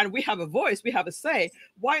community and we have a voice, we have a say,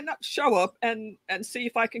 why not show up and see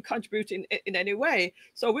if I can contribute in any way?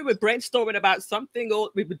 So we were brainstorming about something,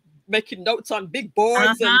 or we were making notes on big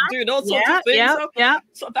boards and doing all sorts of things.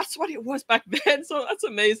 So that's what it was back then. So that's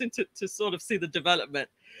amazing to sort of see the development.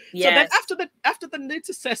 Yes. So then after the needs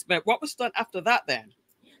assessment, what was done after that then?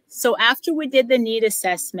 So after we did the need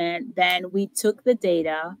assessment, then we took the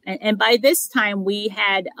data, and by this time we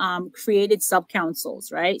had created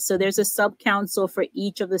sub-councils, right? So there's a sub-council for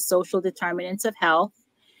each of the social determinants of health.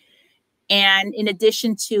 And in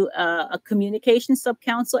addition to a communication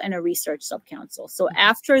sub-council and a research sub-council. So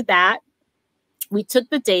after that, we took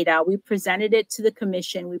the data, we presented it to the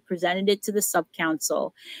commission, we presented it to the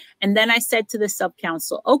sub-council. And then I said to the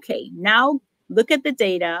sub-council, okay, now look at the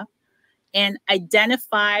data and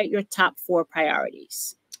identify your top 4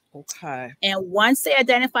 priorities. Okay. And once they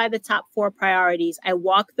identify the top 4 priorities, I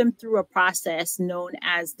walk them through a process known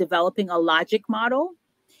as developing a logic model.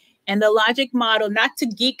 And the logic model, not to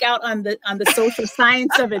geek out on the social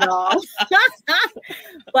science of it all,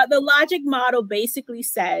 but the logic model basically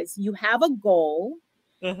says you have a goal.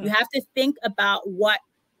 You have to think about what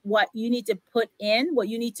you need to put in, what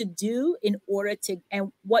you need to do in order to,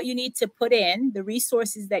 and what you need to put in, the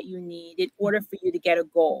resources that you need in order for you to get a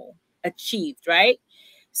goal achieved, right?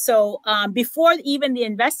 So before even the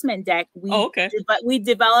investment deck, we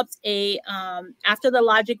developed after the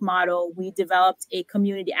logic model, we developed a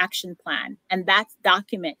community action plan, and that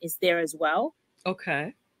document is there as well.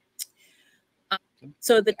 Okay.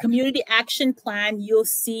 So the community action plan, you'll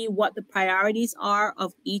see what the priorities are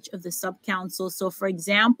of each of the sub-councils. So for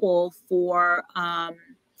example, for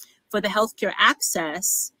the healthcare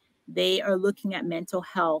access, they are looking at mental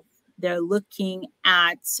health. They're looking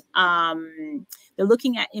at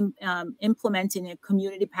implementing a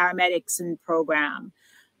community paramedics program.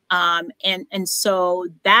 And so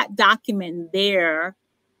that document there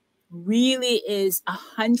really is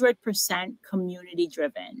 100% community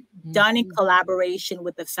driven, done in collaboration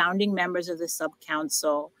with the founding members of the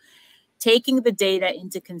sub-council, taking the data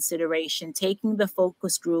into consideration, taking the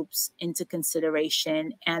focus groups into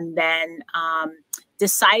consideration, and then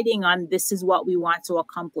deciding on this is what we want to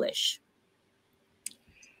accomplish.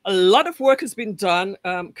 A lot of work has been done,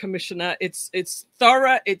 Commissioner. It's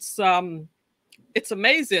thorough. It's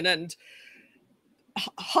amazing, and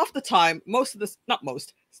half the time,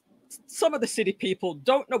 some of the city people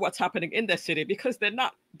don't know what's happening in their city because they're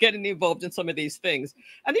not getting involved in some of these things.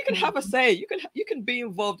 And you can have a say. You can be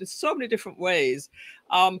involved in so many different ways.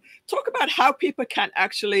 Talk about how people can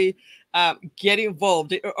actually get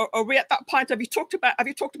involved. Are we at that point? Have you talked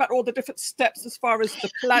about all the different steps as far as the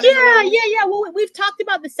planning? Yeah. Well, we've talked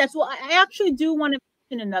about the steps. Well, I actually do want to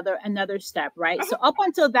mention another step, right? So up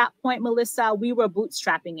until that point, Millissa, we were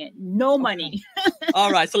bootstrapping it. No money.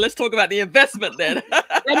 All right. So let's talk about the investment then.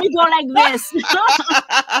 Let me go like this.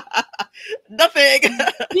 Nothing.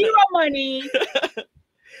 Zero money.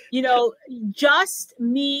 Just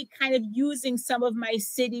me kind of using some of my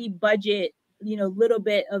city budget, little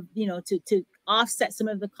bit of, to offset some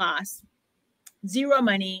of the costs. Zero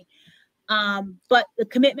money. But the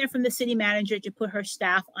commitment from the city manager to put her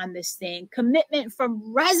staff on this thing, commitment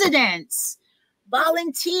from residents,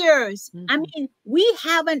 volunteers. I mean, we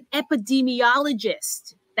have an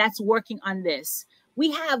epidemiologist that's working on this.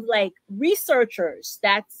 We have like researchers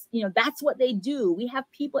that's what they do. We have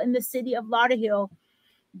people in the city of Lauderhill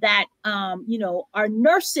that, are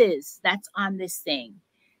nurses that's on this thing.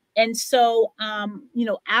 And so,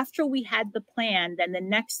 after we had the plan, then the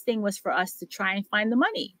next thing was for us to try and find the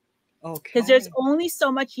money. Okay. Because there's only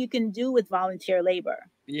so much you can do with volunteer labor.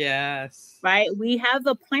 Yes. Right. We have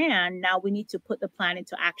a plan. Now we need to put the plan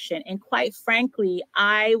into action. And quite frankly,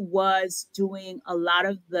 I was doing a lot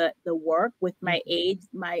of the work with my aide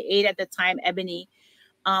at the time, Ebony.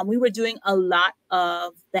 we were doing a lot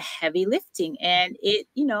of the heavy lifting, and it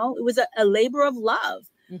was a labor of love,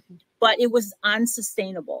 but it was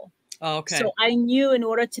unsustainable. Oh, okay. So I knew in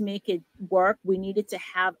order to make it work, we needed to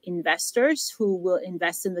have investors who will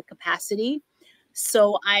invest in the capacity.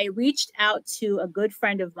 So I reached out to a good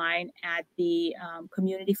friend of mine at the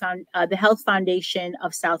the Health Foundation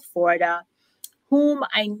of South Florida, whom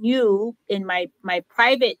I knew in my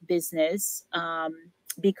private business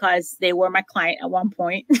because they were my client at one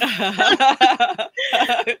point.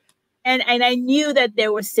 And I knew that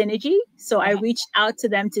there was synergy. So I reached out to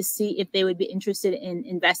them to see if they would be interested in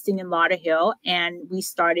investing in Lauderhill. And we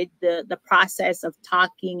started the process of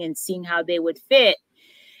talking and seeing how they would fit.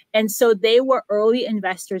 And so they were early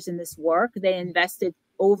investors in this work. They invested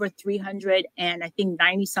over $300 and I think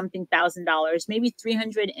 $90-something thousand, maybe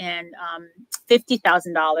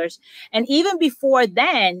 $350,000. And even before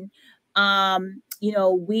then, I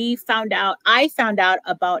found out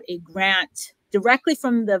about a grant directly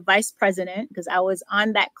from the vice president, because I was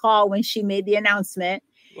on that call when she made the announcement.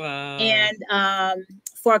 Wow. And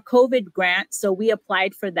for a COVID grant. So we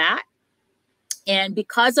applied for that. And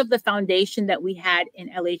because of the foundation that we had in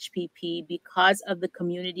LHPP, because of the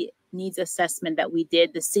community needs assessment that we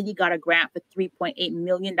did, the city got a grant for $3.8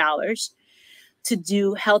 million to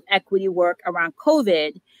do health equity work around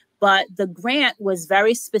COVID. But the grant was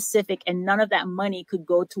very specific, and none of that money could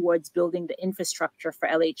go towards building the infrastructure for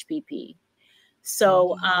LHPP.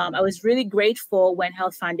 So I was really grateful when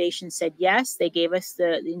Health Foundation said yes. They gave us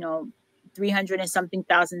the, $300 and something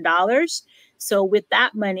thousand. So with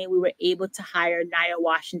that money, we were able to hire Naya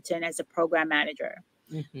Washington as a program manager.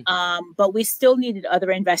 But we still needed other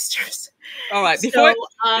investors. All right.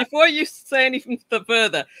 Before you say anything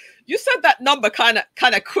further, you said that number kind of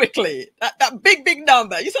quickly. That big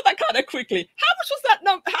number. You said that kind of quickly. How much was that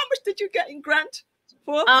number? How much did you get in grant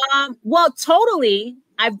for? Well, totally,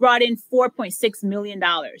 I brought in $4.6 million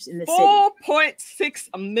in the city.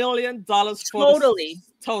 $4.6 million for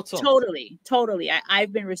Totally.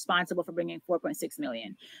 I've been responsible for bringing $4.6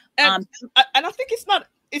 million. And I think it's not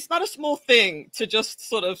a small thing to just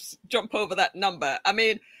sort of jump over that number. I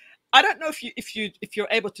mean, I don't know if you're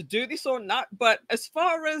able to do this or not, but as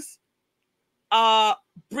far as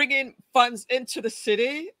bringing funds into the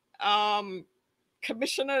city,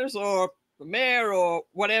 commissioners or mayor or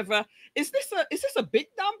whatever, is this a big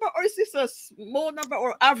number, or is this a small number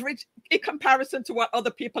or average in comparison to what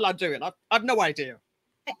other people are doing? I've no idea.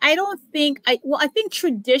 I don't think I think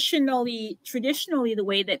traditionally the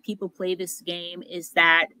way that people play this game is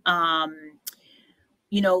that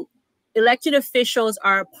elected officials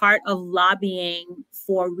are a part of lobbying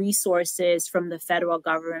for resources from the federal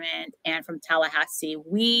government and from Tallahassee.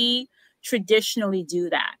 We traditionally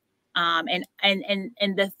do that. And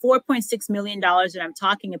the $4.6 million that I'm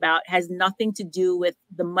talking about has nothing to do with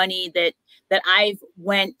the money that I've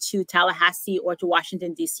went to Tallahassee or to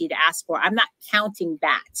Washington, D.C. to ask for. I'm not counting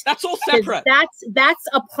that. That's all separate. That's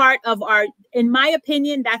a part of in my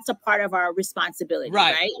opinion, that's a part of our responsibility,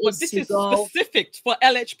 right? But this is specific for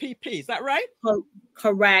LHPP, is that right?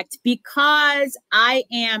 Correct. Because I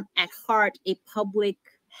am at heart a public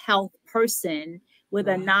health person with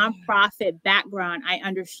a nonprofit background, I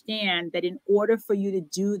understand that in order for you to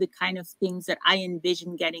do the kind of things that I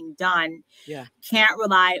envision getting done, can't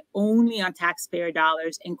rely only on taxpayer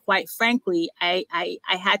dollars. And quite frankly, I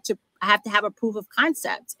have to have a proof of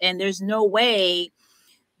concept. And there's no way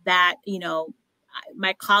that,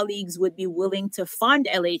 my colleagues would be willing to fund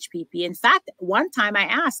LHPP. In fact, one time I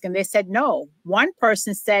asked and they said no. One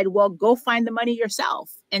person said, well, go find the money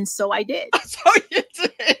yourself. And so I did. So you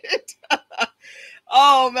did.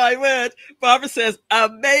 Oh my word. Barbara says,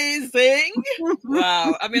 amazing.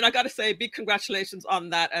 Wow. I mean, I got to say big congratulations on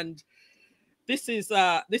that. And this is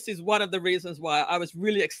one of the reasons why I was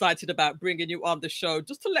really excited about bringing you on the show,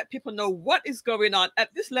 just to let people know what is going on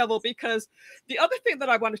at this level. Because the other thing that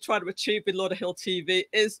I want to try to achieve with Lauderhill TV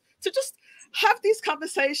is to just have these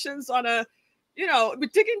conversations on a, we're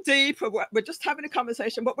digging deep, we're just having a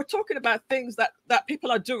conversation, but we're talking about things that people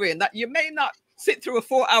are doing that you may not sit through a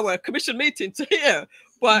 4-hour commission meeting to hear,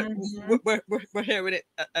 but we're hearing it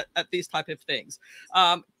at these type of things.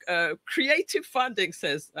 Creative funding,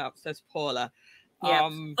 says Paula. Yeah.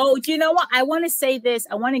 Do you know what? I want to say this.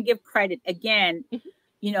 I want to give credit again.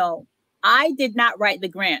 I did not write the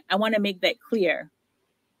grant. I want to make that clear.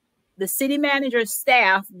 The city manager's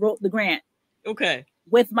staff wrote the grant. Okay.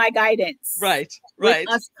 With my guidance. Right. With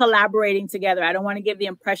us collaborating together. I don't want to give the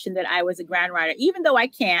impression that I was a grant writer, even though I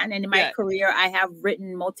can. And in my career, I have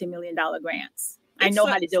written multi-million-dollar grants. I know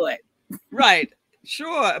how to do it. Right.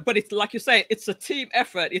 Sure, but it's like you say, it's a team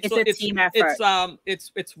effort. It's a team effort.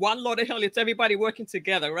 It's one Lauderhill. It's everybody working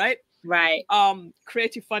together, right? Right.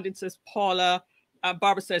 Creative funding says Paula.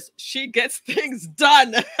 Barbara says she gets things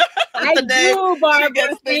done. I do,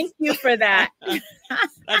 Barbara. Thank you for that.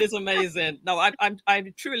 That is amazing. No,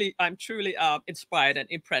 I'm truly inspired and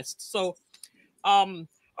impressed. So, all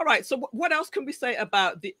right. So, what else can we say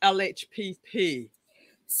about the LHPP?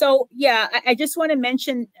 So, yeah, I just want to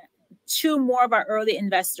mention two more of our early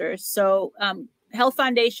investors. So, Health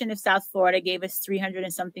Foundation of South Florida gave us $300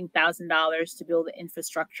 and something thousand to build the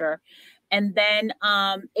infrastructure. And then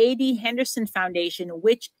A.D. Henderson Foundation,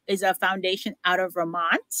 which is a foundation out of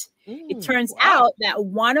Vermont. It turns out that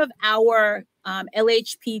one of our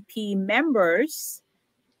LHPP members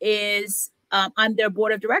is on their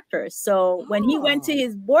board of directors. So when he went to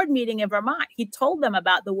his board meeting in Vermont, he told them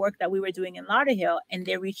about the work that we were doing in Lauderhill, and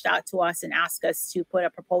they reached out to us and asked us to put a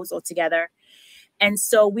proposal together. And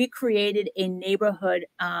so we created a neighborhood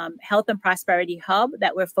health and prosperity hub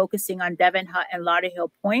that we're focusing on Devon Hut and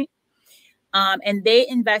Lauderhill Point. And they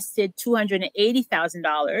invested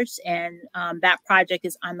 $280,000, and that project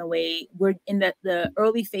is on the way. We're in the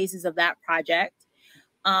early phases of that project.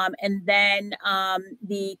 And then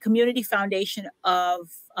the Community Foundation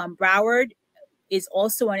of Broward is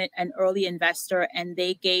also an early investor, and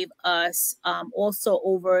they gave us also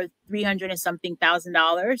over $300 and something thousand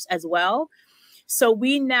as well. So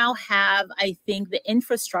we now have, I think, the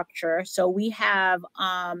infrastructure. So we have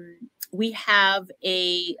the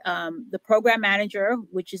program manager,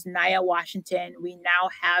 which is Naya Washington. We now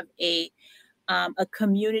have a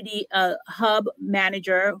community hub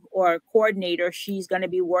manager or coordinator. She's going to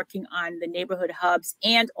be working on the neighborhood hubs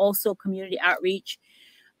and also community outreach.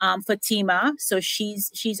 Fatima, so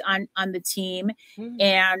she's on the team,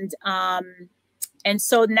 and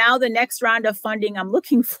so now the next round of funding I'm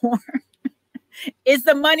looking for is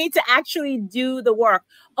the money to actually do the work.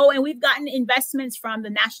 Oh, and we've gotten investments from the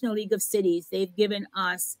National League of Cities. They've given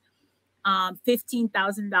us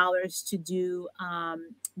 $15,000 to do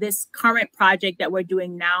this current project that we're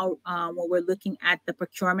doing now, where we're looking at the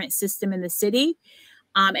procurement system in the city.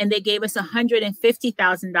 And they gave us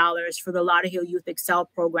 $150,000 for the Lauderhill Youth Excel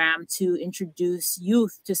program to introduce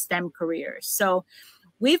youth to STEM careers. So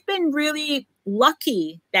we've been really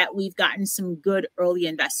lucky that we've gotten some good early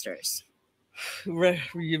investors. You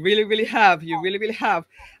really, really have. You really, really have.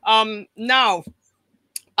 Now,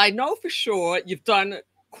 I know for sure you've done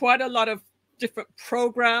quite a lot of different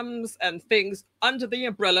programs and things under the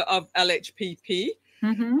umbrella of LHPP,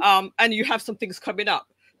 and you have some things coming up.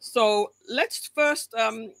 So let's first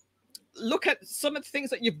look at some of the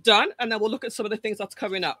things that you've done, and then we'll look at some of the things that's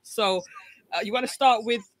coming up. So you want to start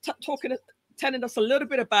with telling us a little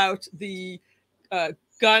bit about the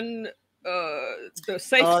gun, the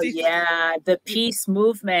safety. Oh yeah, the peace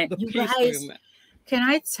movement. You guys, can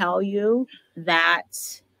I tell you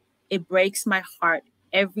that it breaks my heart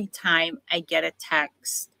every time I get a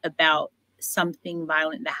text about something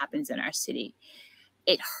violent that happens in our city.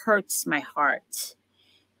 It hurts my heart.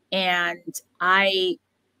 And I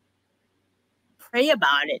pray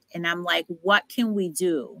about it. And I'm like, what can we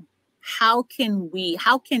do? How can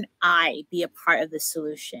I be a part of the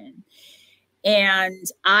solution? And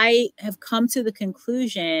I have come to the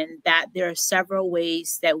conclusion that there are several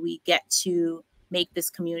ways that we get to make this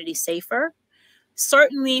community safer.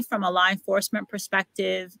 Certainly from a law enforcement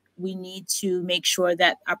perspective, we need to make sure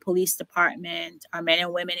that our police department, our men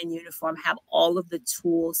and women in uniform have all of the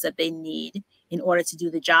tools that they need in order to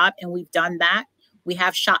do the job. And we've done that. We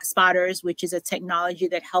have shot spotters, which is a technology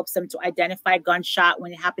that helps them to identify gunshot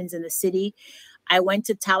when it happens in the city. I went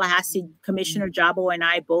to Tallahassee, Commissioner Jabo and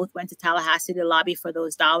I both went to Tallahassee to lobby for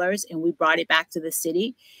those dollars, and we brought it back to the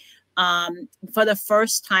city. For the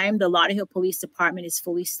first time, the Lauderhill Police Department is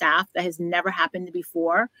fully staffed. That has never happened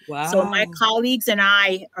before. Wow. So my colleagues and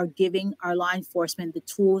I are giving our law enforcement the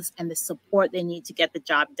tools and the support they need to get the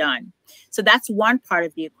job done. So that's one part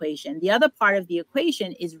of the equation. The other part of the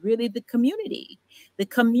equation is really the community. The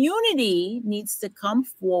community needs to come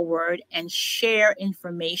forward and share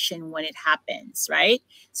information when it happens, right?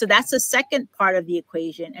 So that's the second part of the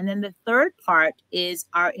equation. And then the third part is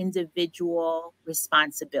our individual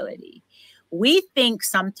responsibility. We think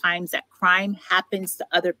sometimes that crime happens to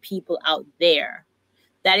other people out there,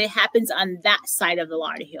 that it happens on that side of the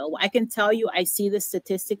Lauderhill. I can tell you, I see the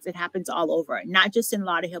statistics, it happens all over, not just in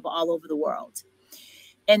Lauderhill, but all over the world.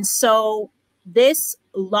 And so this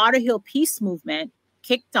Lauderhill Peace Movement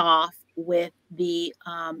kicked off with the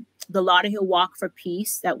Lauderhill Walk for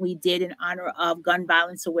Peace that we did in honor of Gun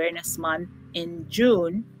Violence Awareness Month in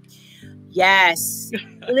June. Yes.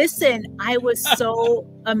 Listen, I was so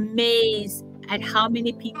amazed at how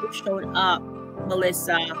many people showed up,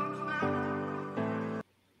 Millissa.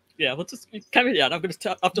 Yeah, we'll just carry on. I've just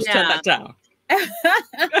turned that down.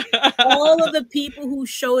 All of the people who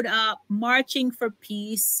showed up marching for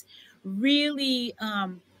peace, really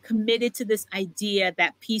committed to this idea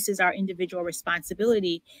that peace is our individual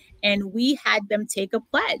responsibility. And we had them take a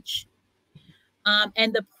pledge.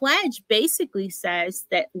 And the pledge basically says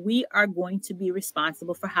that we are going to be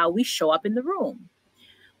responsible for how we show up in the room.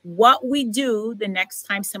 What we do the next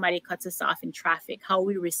time somebody cuts us off in traffic, how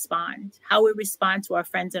we respond to our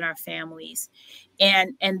friends and our families,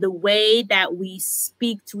 and the way that we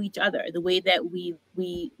speak to each other, the way that we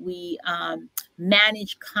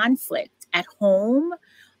manage conflict at home,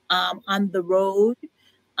 on the road,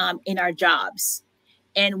 in our jobs.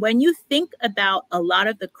 And when you think about a lot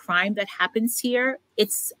of the crime that happens here,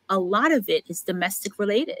 a lot of it is domestic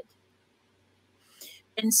related.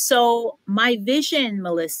 And so my vision,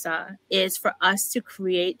 Millissa, is for us to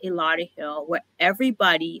create a Lauderhill where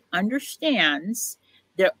everybody understands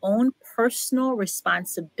their own personal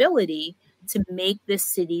responsibility to make this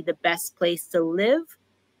city the best place to live,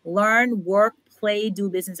 learn, work, play, do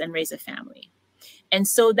business, and raise a family. And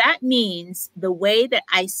so that means the way that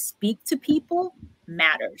I speak to people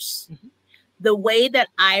matters. Mm-hmm. The way that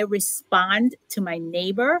I respond to my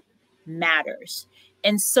neighbor matters.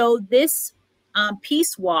 And so this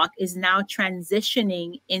Peace Walk is now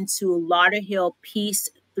transitioning into Lauderhill Peace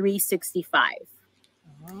 365.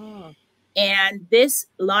 Oh. And this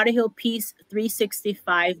Lauderhill Peace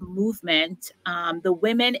 365 movement, the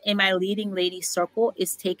women in my Leading Ladies Circle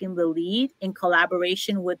is taking the lead in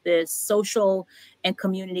collaboration with the Social and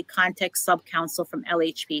Community Context Sub-Council from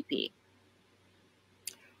LHPP.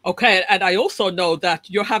 Okay, and I also know that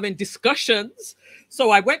you're having discussions. So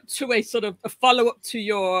I went to a sort of a follow-up to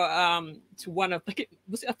your, to one of,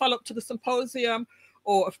 was it a follow-up to the symposium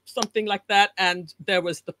or something like that? And there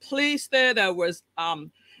was the police there, there was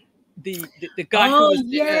the guy who was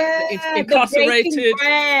incarcerated. Breaking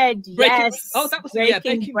bread. Yes. Oh, that was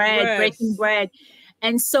Breaking bread.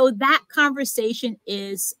 And so that conversation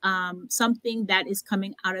is something that is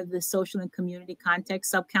coming out of the Social and Community Context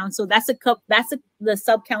Sub-Council. That's the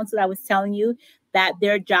sub-council I was telling you that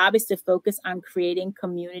their job is to focus on creating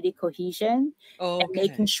community cohesion and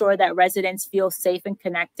making sure that residents feel safe and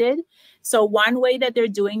connected. So one way that they're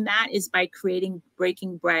doing that is by creating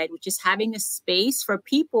Breaking Bread, which is having a space for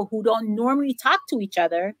people who don't normally talk to each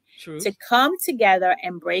other to come together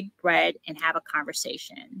and break bread and have a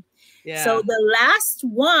conversation. Yeah. So the last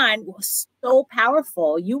one was so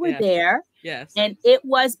powerful. You were there. Yes. And it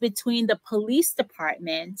was between the police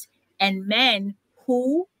department and men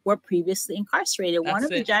who were previously incarcerated. One of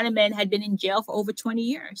the gentlemen had been in jail for over 20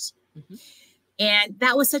 years. Mm-hmm. And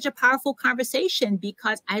that was such a powerful conversation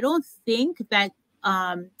because I don't think that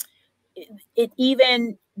it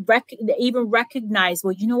even recognized,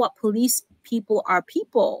 well, you know what, police people are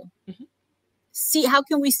people. Mm-hmm. See, how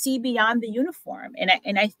can we see beyond the uniform?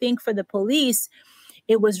 And I think for the police,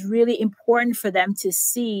 it was really important for them to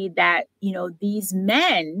see that, you know, these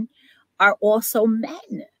men are also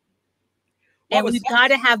men. And we've got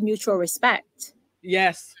to have mutual respect.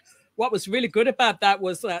 Yes. What was really good about that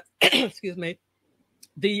was that, excuse me,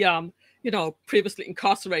 the, you know, previously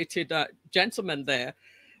incarcerated gentleman there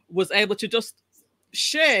was able to just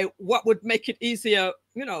share what would make it easier,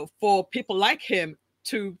 you know, for people like him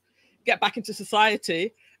to get back into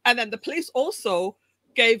society. And then the police also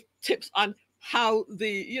gave tips on how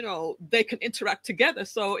they can interact together.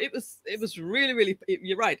 So it was really,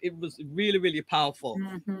 you're right. It was really powerful.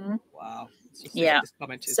 Mm-hmm. Wow. Yeah.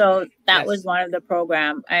 So that was one of the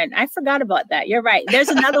program, and I forgot about that. You're right. There's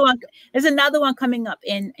another one. There's another one coming up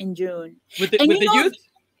in June with the youth.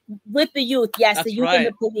 With the youth, yes, That's the youth and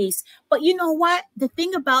the police. But you know what? The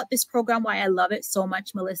thing about this program, why I love it so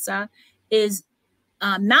much, Millissa, is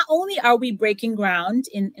not only are we breaking ground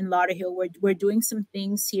in Lauderhill, we're doing some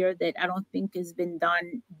things here that I don't think has been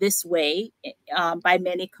done this way by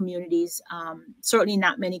many communities, certainly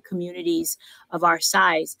not many communities of our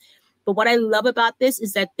size. But what I love about this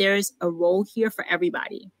is that there's a role here for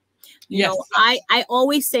everybody. You know, I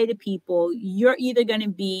always say to people, you're either going to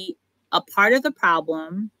be a part of the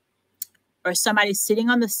problem or somebody sitting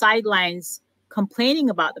on the sidelines complaining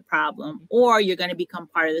about the problem, or you're going to become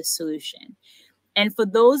part of the solution. And for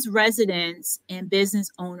those residents and business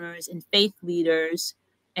owners and faith leaders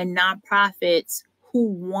and nonprofits who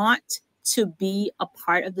want to be a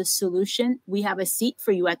part of the solution, we have a seat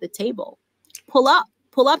for you at the table. Pull up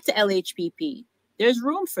to LHPP. There's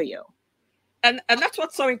room for you. And that's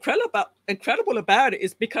what's so incredible about it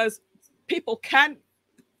is because people can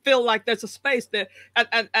feel like there's a space there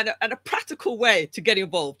and a practical way to get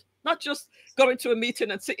involved. not just going to a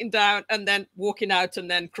meeting and sitting down and then walking out and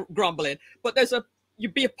then grumbling, but you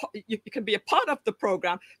can be a part of the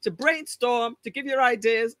program to brainstorm, to give your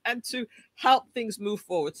ideas, and to help things move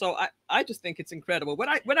forward. So I just think it's incredible. When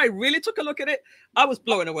I really took a look at it, I was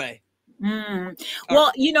blown away.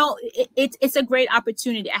 Well, you know, it's a great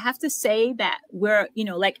opportunity. I have to say that we're, you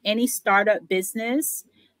know, like any startup business,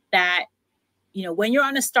 that, you know, when you're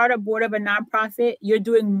on a startup board of a nonprofit, you're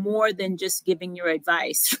doing more than just giving your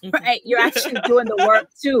advice, right? You're actually doing the work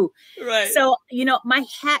too. Right. So, you know, my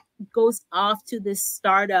hat goes off to this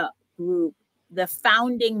startup group, the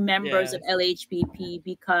founding members of LHBP,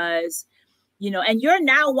 because, you know, and you're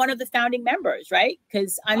now one of the founding members, right?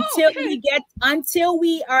 Because until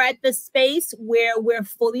we are at the space where we're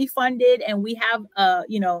fully funded and we have,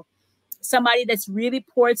 you know, somebody that's really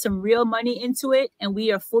poured some real money into it and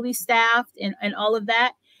we are fully staffed and all of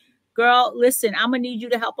that, girl, listen, I'm gonna need you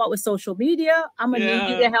to help out with social media. I'm gonna need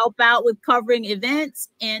you to help out with covering events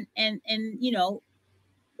and you know,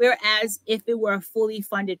 whereas if it were a fully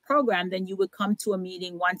funded program, then you would come to a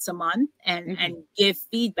meeting once a month and give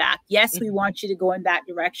feedback. Yes, we want you to go in that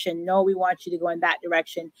direction. No, we want you to go in that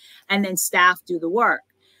direction, and then staff do the work.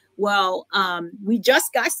 Well, we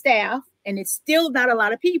just got staff and it's still not a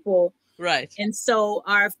lot of people. Right. And so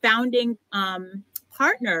our founding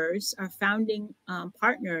partners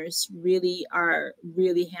really are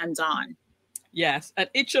really hands-on. Yes. And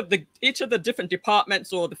each of the different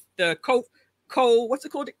departments, or the what's it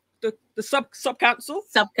called? The sub council.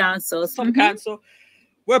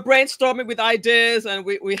 We're brainstorming with ideas, and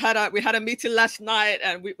we had a meeting last night,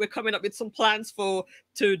 and we're coming up with some plans to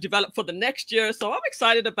develop for the next year. So I'm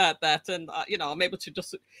excited about that, and you know, I'm able to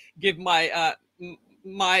just give my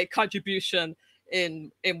contribution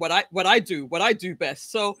in what I do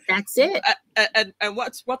best. So that's it. And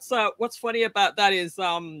what's funny about that is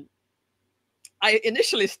I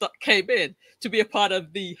initially came in to be a part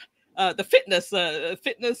of the fitness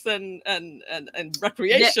and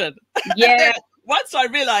recreation. Yeah. Once I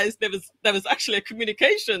realized there was actually a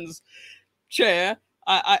communications chair,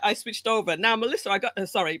 I switched over. Now, Millissa,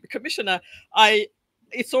 Commissioner,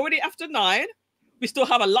 it's already after 9. We still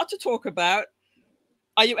have a lot to talk about.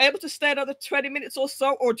 Are you able to stay another 20 minutes or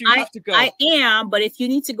so, or do you have to go? I am, but if you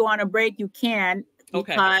need to go on a break, you can,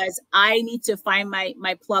 because I need to find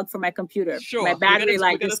my plug for my computer. Sure. My battery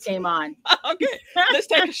light just came on. Okay, let's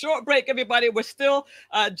take a short break, everybody. We're still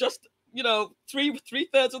just, you know,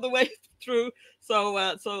 three-thirds of the way through, so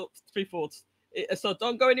 3/4. So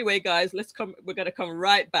don't go anywhere, guys. We're going to come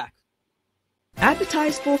right back.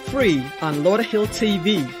 Advertise for free on Lauderhill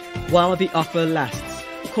TV while the offer lasts.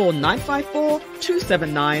 Call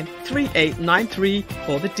 954-279-3893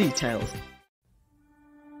 for the details.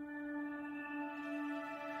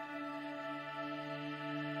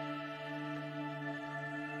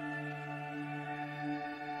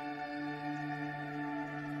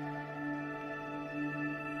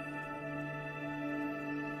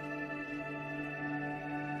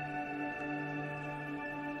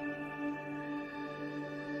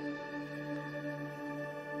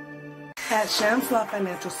 At Shams Law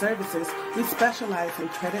Financial Services, we specialize in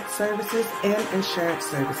credit services and insurance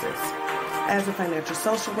services. As a financial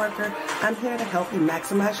social worker, I'm here to help you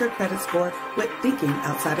maximize your credit score with thinking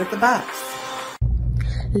outside of the box.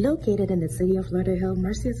 Located in the city of Lauderhill,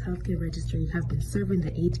 Mercy's Healthcare Registry have been serving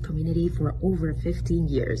the AIDS community for over 15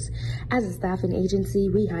 years. As a staffing agency,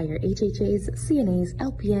 we hire HHAs, CNAs,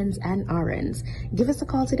 LPNs, and RNs. Give us a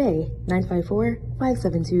call today,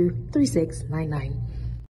 954-572-3699.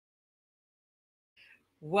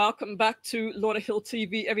 Welcome back to Lauderhill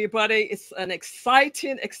TV, everybody. It's an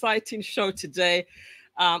exciting show today.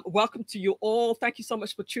 Welcome to you all. Thank you so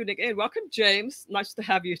much for tuning in. Welcome, James. Nice to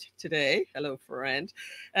have you today. Hello, friend.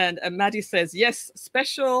 And Maddie says, yes,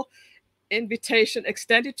 special invitation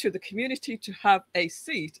extended to the community to have a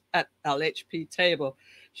seat at LHP table.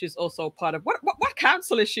 She's also part of, what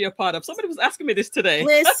council is she a part of? Somebody was asking me this today.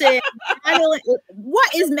 Listen,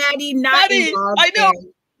 what is Maddie not involved I know.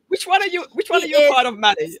 in? Which one are you part of,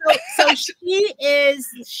 Maddie? So she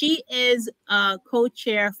is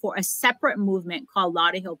co-chair for a separate movement called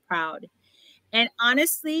Lauderhill Proud. And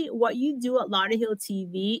honestly, what you do at Lauderhill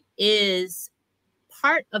TV is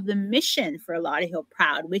part of the mission for Lauderhill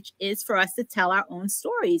Proud, which is for us to tell our own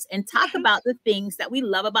stories and talk about the things that we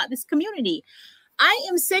love about this community. I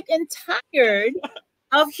am sick and tired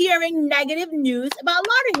of hearing negative news about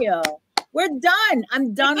Lauderhill. We're done.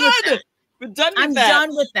 I'm done with that. I'm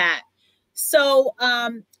done with that. So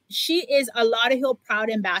she is a Lauderhill Proud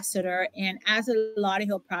ambassador. And as a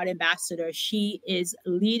Lauderhill Proud ambassador, she is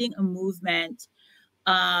leading a movement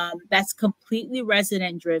that's completely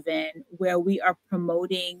resident driven, where we are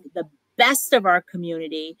promoting the best of our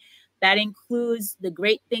community. That includes the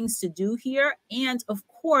great things to do here, and of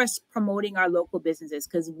course, promoting our local businesses,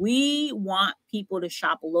 because we want people to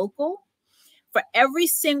shop local. For every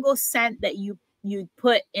single cent that you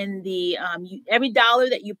put in the, every dollar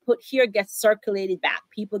that you put here gets circulated back.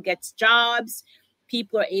 People get jobs,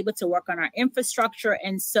 people are able to work on our infrastructure.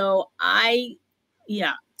 And so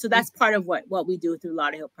so that's part of what we do through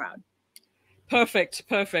Lauderhill Proud. Perfect.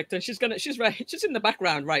 And she's in the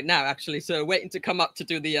background right now, actually. So waiting to come up to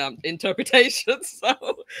do the interpretation. So,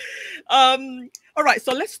 all right.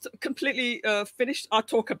 So let's completely finish our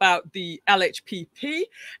talk about the LHPP.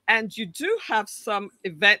 And you do have some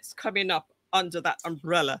events coming up under that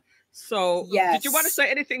umbrella. So yes. Did you want to say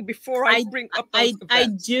anything before I bring up those events? I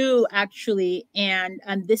do, actually. And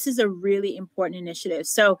this is a really important initiative.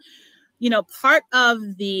 So, part of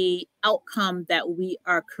the outcome that we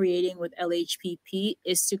are creating with LHPP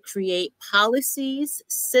is to create policies,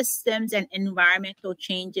 systems, and environmental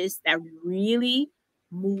changes that really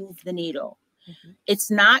move the needle. Mm-hmm.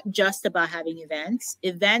 It's not just about having events.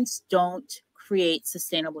 Events don't create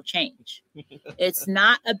sustainable change. It's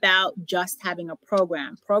not about just having a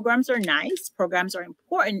program. Programs are nice, programs are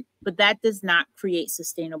important, but that does not create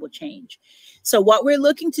sustainable change. So what we're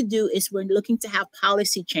looking to do is we're looking to have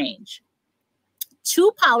policy change.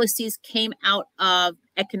 2 policies came out of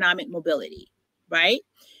economic mobility, right?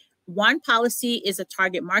 One policy is a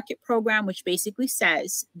target market program, which basically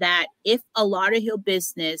says that if a Lauderhill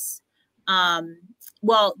business,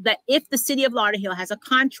 that if the city of Lauderhill has a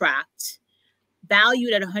contract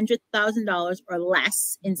valued at $100,000 or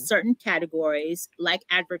less in certain categories, like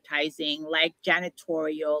advertising, like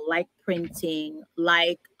janitorial, like printing,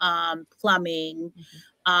 like plumbing,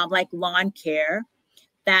 like lawn care,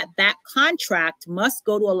 that contract must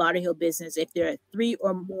go to a Lauderhill business if there are 3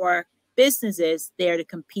 or more businesses there to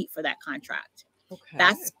compete for that contract. Okay.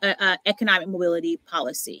 That's an economic mobility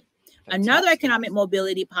policy. Fantastic. Another economic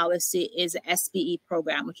mobility policy is an SBE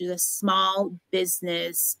program, which is a small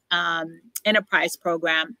business enterprise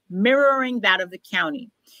program mirroring that of the county.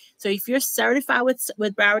 So if you're certified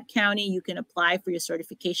with Broward County, you can apply for your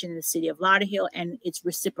certification in the city of Lauderhill, and it's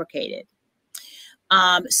reciprocated.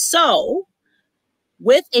 So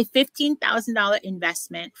with a $15,000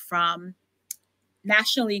 investment from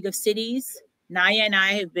National League of Cities, Naya and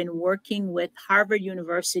I have been working with Harvard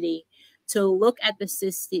University to look at the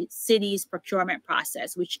city's procurement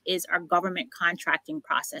process, which is our government contracting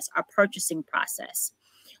process, our purchasing process.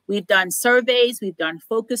 We've done surveys, we've done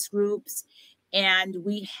focus groups, and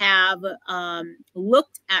we have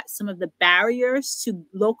looked at some of the barriers to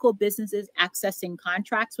local businesses accessing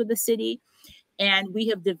contracts with the city. And we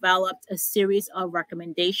have developed a series of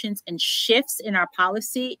recommendations and shifts in our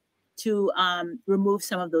policy to remove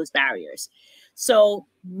some of those barriers. So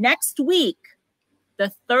next week,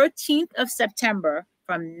 the 13th of September,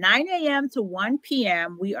 from 9 a.m. to 1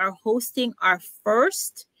 p.m., we are hosting our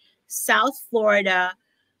first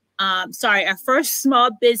our first small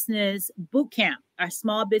business boot camp, our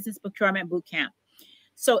small business procurement boot camp.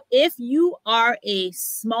 So if you are a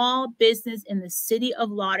small business in the city of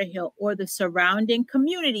Lauderhill or the surrounding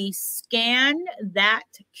community, scan that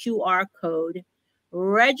QR code,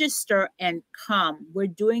 register, and come. We're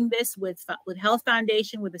doing this with Health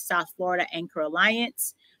Foundation, with the South Florida Anchor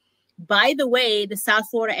Alliance. By the way, the South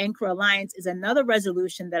Florida Anchor Alliance is another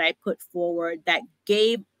resolution that I put forward that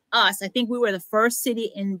gave us, I think we were the first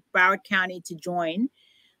city in Broward County to join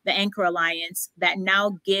the Anchor Alliance, that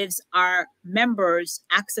now gives our members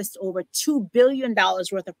access to over $2 billion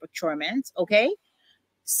worth of procurement, okay?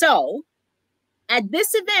 So at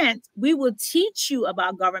this event, we will teach you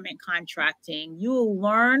about government contracting. You will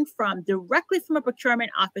learn directly from a procurement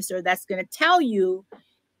officer that's gonna tell you,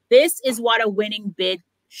 this is what a winning bid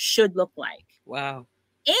should look like. Wow.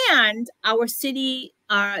 And our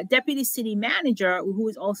deputy city manager, who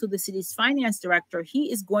is also the city's finance director,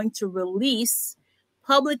 he is going to release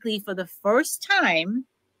publicly for the first time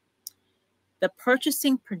the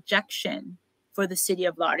purchasing projection for the city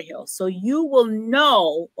of Lauderhill. So you will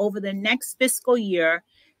know over the next fiscal year,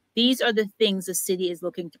 these are the things the city is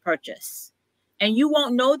looking to purchase. And you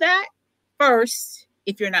won't know that first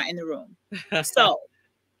if you're not in the room. So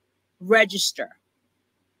register.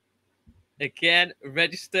 Again,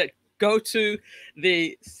 register. Go to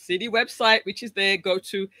the city website, which is there. Go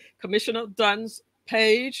to Commissioner Dunn's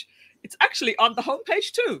page. It's actually on the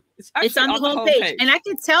homepage too. It's on the homepage. And I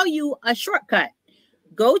can tell you a shortcut.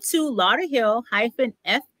 Go to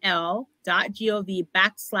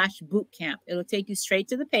lauderhill-fl.gov/bootcamp. It'll take you straight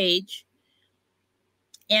to the page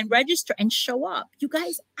and register and show up. You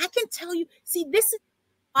guys, I can tell you, see, this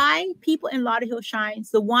why people in Lauderhill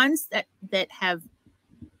Shines, the ones that have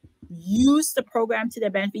used the program to their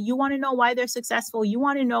benefit, you want to know why they're successful. You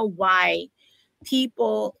want to know why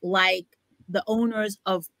people like the owners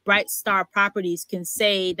of Bright Star Properties can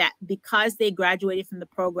say that because they graduated from the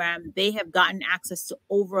program, they have gotten access to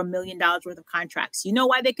over $1 million worth of contracts. You know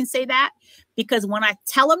why they can say that? Because when I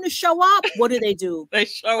tell them to show up, what do?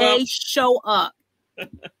 They show up.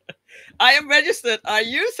 I am registered. I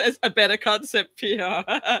use as a better concept, PR.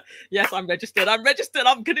 Yes, I'm registered. I'm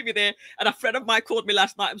going to be there. And a friend of mine called me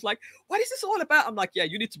last night. I was like, what is this all about? I'm like, yeah,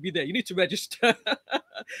 you need to be there. You need to register.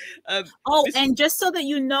 And just so that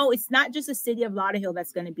you know, it's not just the city of Lauderhill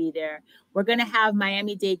that's going to be there. We're going to have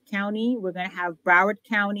Miami-Dade County. We're going to have Broward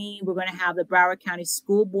County. We're going to have the Broward County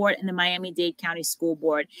School Board and the Miami-Dade County School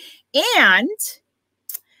Board. And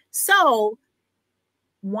so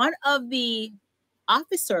one of the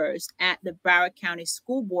officers at the Broward County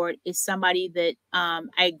School Board is somebody that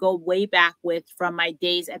I go way back with from my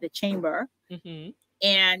days at the chamber.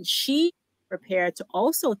 And she prepared to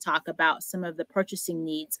also talk about some of the purchasing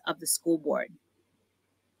needs of the school board.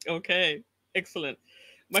 Okay, excellent.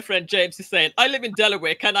 My friend James is saying, I live in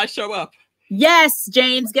Delaware. Can I show up? Yes,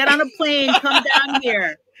 James, get on a plane. Come down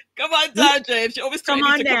here. Come on down, James. You always come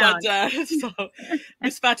on down. So,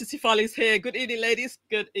 Miss Fantasy Folly is here. Good evening, ladies.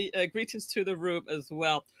 Good greetings to the room as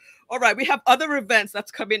well. All right, we have other events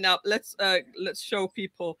that's coming up. Let's show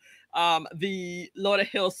people the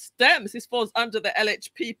Lauderhill STEMs. This falls under the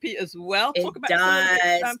LHPP as well.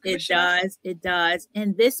 It does.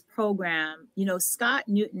 And this program, you know, Scott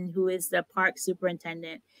Newton, who is the park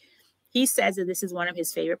superintendent, he says that this is one of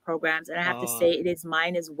his favorite programs, and I have to say it is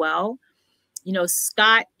mine as well. You know,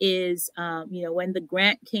 Scott is, you know, when the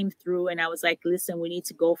grant came through and I was like, listen, we need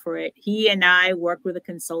to go for it. He and I worked with a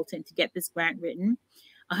consultant to get this grant written.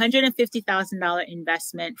 $150,000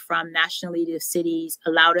 investment from National League of Cities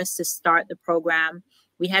allowed us to start the program.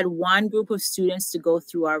 We had one group of students to go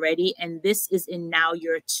through already, and this is in now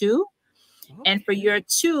year 2. Okay. And for year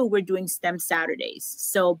 2, we're doing STEM Saturdays.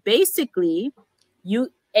 So basically,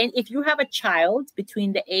 if you have a child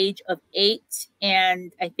between the age of 8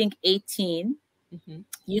 and I think 18,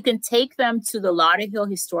 you can take them to the Lauderhill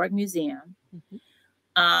Historic Museum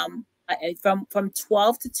from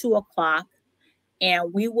 12 to 2 o'clock,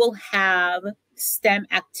 and we will have STEM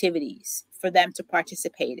activities for them to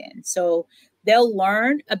participate in. So they'll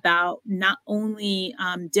learn about not only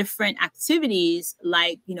different activities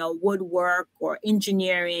like, you know, woodwork or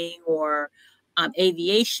engineering or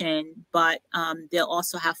aviation, but they'll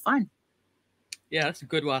also have fun. Yeah, that's a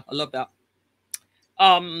good one. I love that.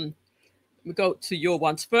 We go to your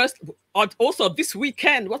ones first. Also, this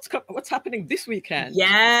weekend, what's happening this weekend?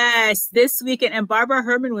 Yes, this weekend. And Barbara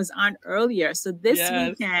Herman was on earlier. So this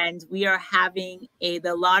weekend, we are having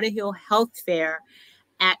the Lauderhill Health Fair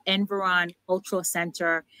at Environ Cultural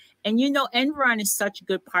Center. And, you know, Environ is such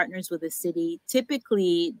good partners with the city.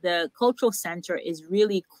 Typically, the cultural center is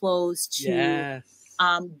really close to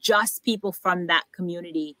just people from that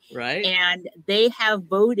community. Right. And they have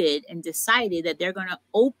voted and decided that they're going to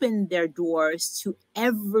open their doors to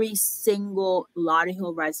every single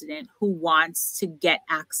Lauderhill resident who wants to get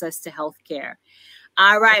access to health care.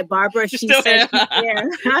 All right, Barbara, she's still here.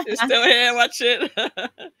 She's still here. Watch it.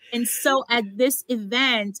 And so at this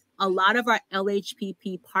event, a lot of our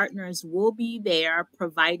LHPP partners will be there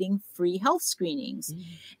providing free health screenings.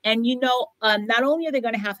 And, you know, not only are they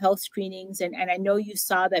going to have health screenings, and I know you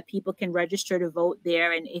saw that people can register to vote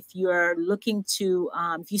there. And if you're looking to,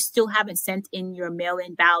 if you still haven't sent in your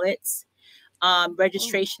mail-in ballots,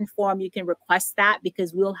 registration form, you can request that,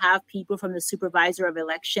 because we'll have people from the Supervisor of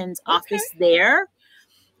Elections office there.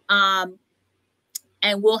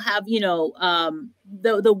 And we'll have, you know,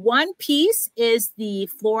 the one piece is the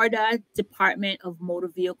Florida Department of Motor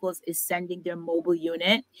Vehicles is sending their mobile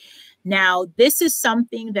unit. Now, this is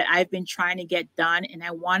something that I've been trying to get done, and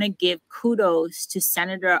I want to give kudos to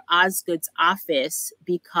Senator Osgood's office,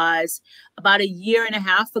 because about a year and a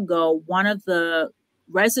half ago, one of the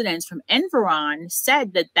residents from Environ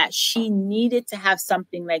said that she needed to have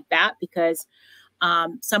something like that because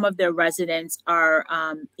some of their residents are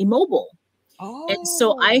immobile. And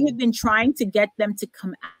so I have been trying to get them to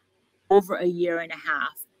come out over a year and a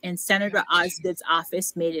half. And Senator Osgood's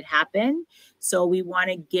office made it happen. So we want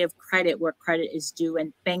to give credit where credit is due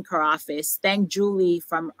and thank her office. Thank Julie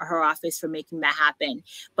from her office for making that happen.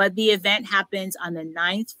 But the event happens on the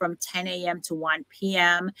 9th from 10 a.m. to 1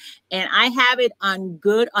 p.m. And I have it on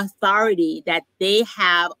good authority that they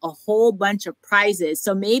have a whole bunch of prizes.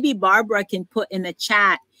 So maybe Barbara can put in the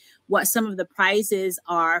chat what some of the prizes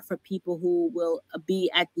are for people who will be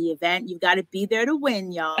at the event. You've got to be there to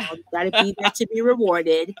win, y'all. You've got to be there to be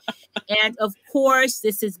rewarded. And of course,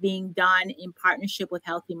 this is being done in partnership with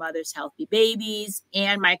Healthy Mothers, Healthy Babies,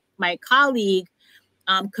 and my colleague,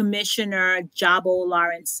 Commissioner Jabo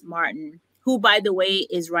Lawrence Martin, who, by the way,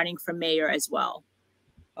 is running for mayor as well.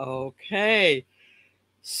 Okay.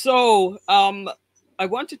 So I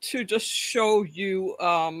wanted to just show you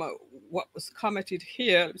what was commented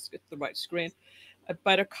here. Let's get the right screen. A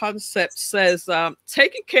better concept says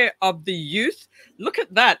taking care of the youth. Look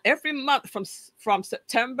at that. Every month from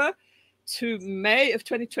September to May of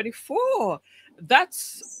 2024.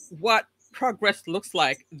 That's what progress looks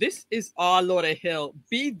like. This is our Lauderhill.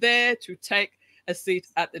 Be there to take a seat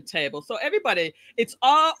at the table. So everybody, it's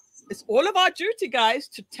all of our duty, guys,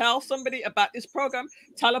 to tell somebody about this program.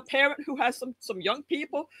 Tell a parent who has some young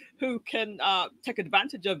people who can take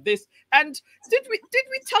advantage of this. And did we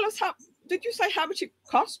tell us how? Did you say how much it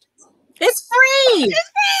cost? It's free.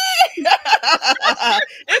 It's free.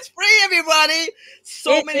 It's free, everybody.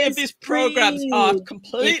 So many of these programs are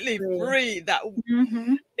completely free. That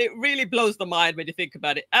it really blows the mind when you think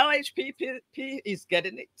about it. LHPP is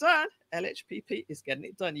getting it done. LHPP is getting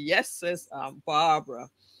it done. Yes, says Barbara.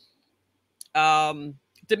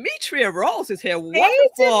 Demetria Rolls is here. Wonderful. Hey,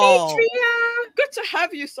 Demetria. Good to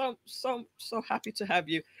have you. So happy to have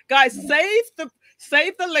you. Guys,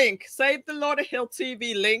 save the link. Save the Lauderhill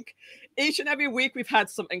TV link. Each and every week, we've had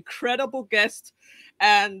some incredible guests,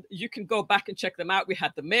 and you can go back and check them out. We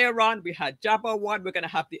had the mayor on. We had Jabba on. We're going to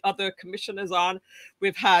have the other commissioners on.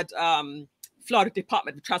 We've had Florida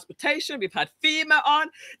Department of Transportation. We've had FEMA on.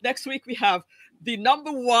 Next week, we have the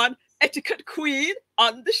 #1 etiquette queen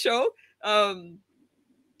on the show,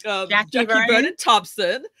 Jackie Vernon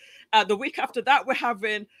Thompson. The week after that, we're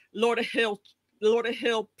having Lauderhill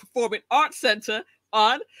Performing Arts Center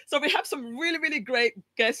on. So we have some really, really great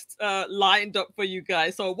guests lined up for you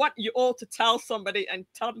guys. So I want you all to tell somebody and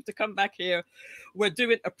tell them to come back here. We're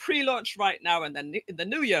doing a pre-launch right now, and then in the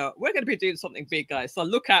new year, we're going to be doing something big, guys. So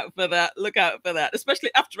look out for that. Look out for that.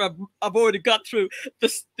 Especially after I've already got through the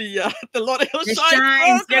Lauderhill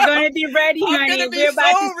Shines. You're going to be ready, honey. We're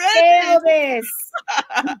about to scale this.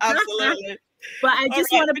 Absolutely. But I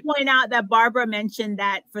just want to point out that Barbara mentioned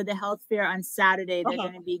that for the health fair on Saturday, they're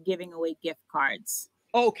going to be giving away gift cards.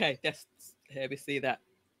 Okay, yes, here we see that.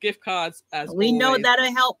 Gift cards as we know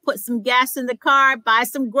that'll help put some gas in the car, buy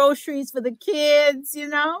some groceries for the kids,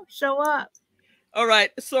 show up. All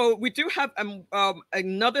right, so we do have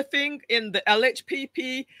another thing in the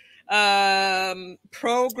LHPP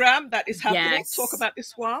program that is happening. Yes. Talk about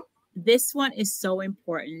this one. This one is so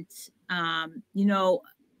important.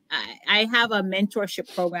 I have a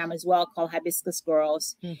mentorship program as well called Hibiscus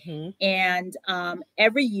Girls. And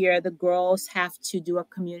every year the girls have to do a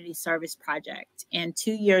community service project. And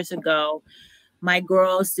 2 years ago, my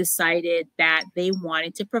girls decided that they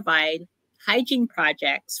wanted to provide hygiene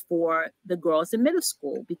projects for the girls in middle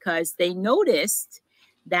school because they noticed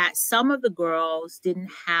that some of the girls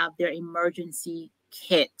didn't have their emergency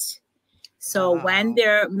kit. So when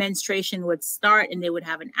their menstruation would start and they would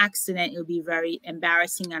have an accident, it would be very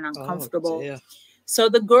embarrassing and uncomfortable. So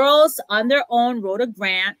the girls on their own wrote a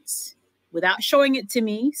grant without showing it to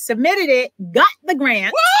me, submitted it, got the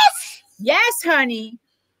grant. What? Yes, honey.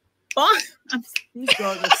 These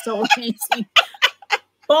girls are so amazing.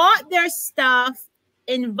 Bought their stuff,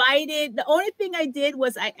 invited. The only thing I did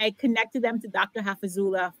was I connected them to Dr.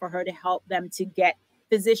 Hafizullah for her to help them to get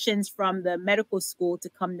physicians from the medical school to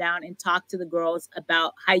come down and talk to the girls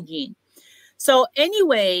about hygiene. So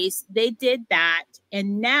anyways, they did that.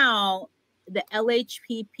 And now the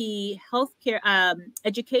LHPP Healthcare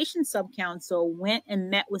Education Subcouncil went and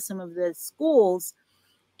met with some of the schools,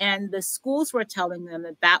 and the schools were telling them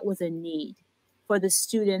that that was a need for the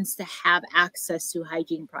students to have access to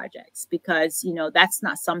hygiene projects because, that's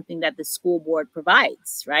not something that the school board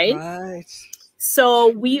provides, right? Right. So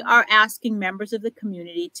we are asking members of the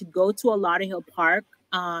community to go to a Lauderhill Park.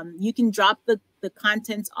 You can drop the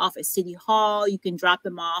contents off at City Hall. You can drop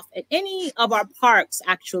them off at any of our parks,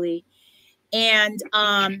 actually. And,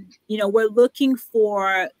 we're looking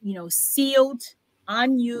for, sealed,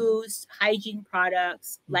 unused hygiene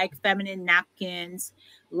products like feminine napkins,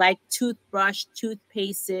 like toothbrush,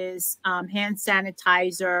 toothpastes, hand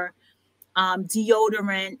sanitizer,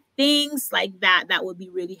 deodorant, things like that would be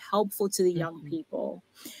really helpful to the young people.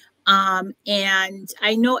 And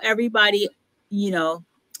I know everybody,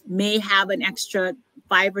 may have an extra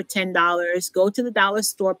 $5 or $10. Go to the dollar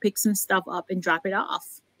store, pick some stuff up and drop it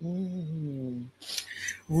off.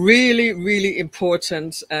 Really, really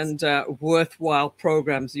important and worthwhile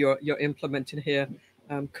programs you're implementing here.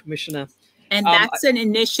 Commissioner. And that's an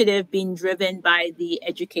initiative being driven by the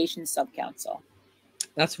Education Subcouncil.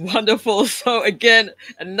 That's wonderful. So again,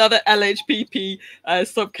 another LHPP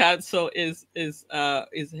subcouncil is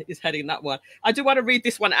heading that one. I do want to read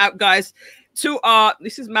this one out, guys.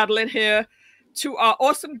 This is Madeline here. To our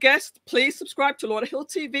awesome guests, please subscribe to Lauderhill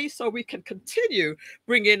TV so we can continue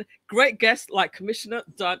bringing great guests like Commissioner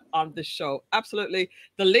Dunn on the show. Absolutely.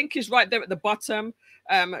 The link is right there at the bottom.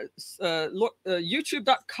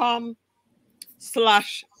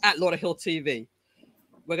 YouTube.com/@Lauderhill TV.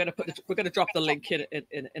 We're gonna drop the link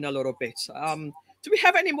in a little bit. Do we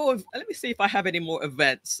have any more? Let me see if I have any more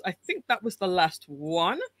events. I think that was the last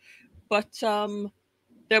one, but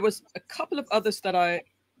there was a couple of others that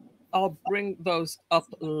I'll bring those up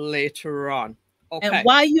later on. Okay. And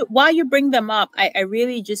while you bring them up, I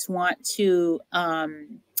really just want to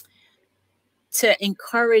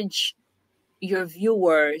encourage your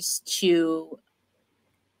viewers to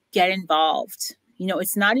get involved. You know,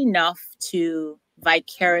 it's not enough to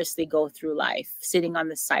vicariously go through life sitting on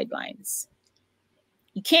the sidelines.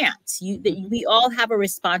 You can't. We all have a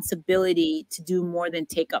responsibility to do more than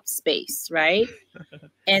take up space, right?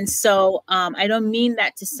 And so I don't mean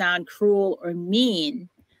that to sound cruel or mean,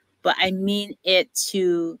 but I mean it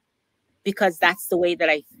because that's the way that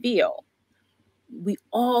I feel. We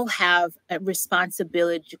all have a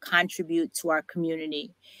responsibility to contribute to our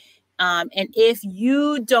community. And if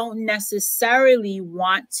you don't necessarily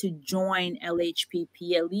want to join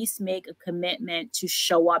LHPP, at least make a commitment to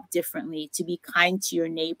show up differently, to be kind to your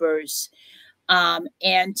neighbors,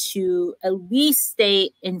 and to at least stay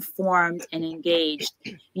informed and engaged.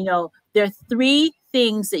 You know, there are 3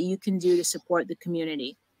 things that you can do to support the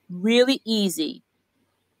community. Really easy.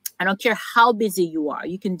 I don't care how busy you are.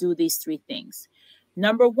 You can do these 3 things.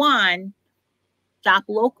 Number 1, shop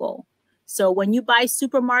local. So when you buy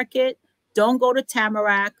supermarket, don't go to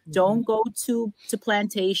Tamarack, don't go to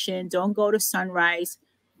Plantation, don't go to Sunrise.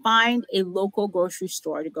 Find a local grocery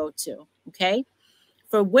store to go to, okay?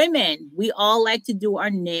 For women, we all like to do our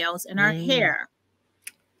nails and our hair.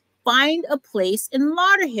 Find a place in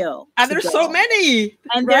Lauderhill. And there's so many.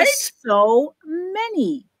 And right? there's so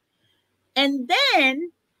many. And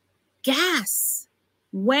then gas.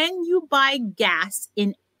 When you buy gas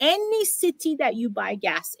in any city that you buy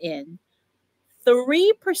gas in,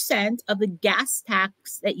 3% of the gas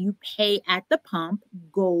tax that you pay at the pump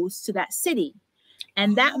goes to that city.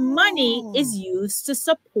 And that money is used to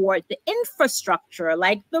support the infrastructure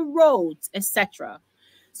like the roads, etc.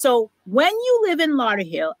 So when you live in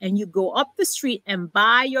Lauderhill and you go up the street and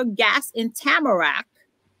buy your gas in Tamarack,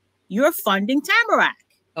 you're funding Tamarack.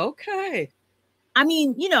 Okay. I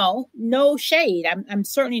mean, you know, no shade. I'm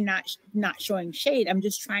certainly not showing shade. I'm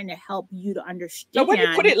just trying to help you to understand. So when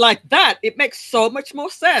you put it like that, it makes so much more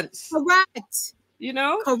sense. Correct. You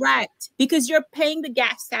know? Correct. Because you're paying the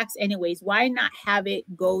gas tax anyways. Why not have it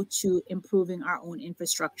go to improving our own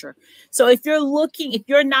infrastructure? So if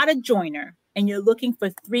you're not a joiner and you're looking for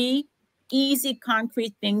 3 easy,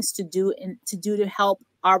 concrete things to do to help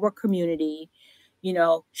our community, you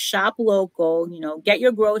know, shop local, you know, get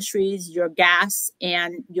your groceries, your gas,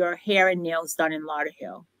 and your hair and nails done in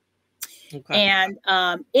Lauderhill. Okay. And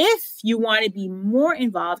if you want to be more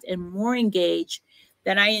involved and more engaged,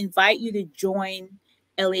 then I invite you to join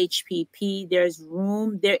LHPP. There's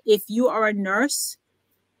room there. If you are a nurse,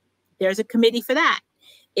 there's a committee for that.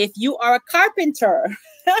 If you are a carpenter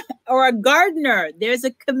or a gardener, there's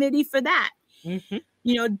a committee for that. Mm-hmm.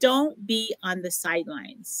 You know, don't be on the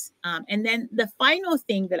sidelines. And then the final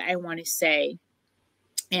thing that I want to say,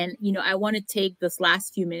 and, you know, I want to take this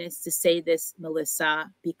last few minutes to say this,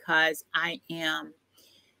 Millissa, because I am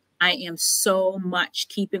so much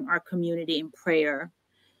keeping our community in prayer.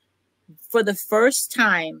 For the first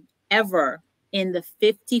time ever in the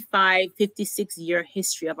 56-year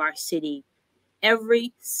history of our city,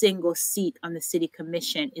 every single seat on the city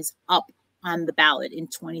commission is up on the ballot in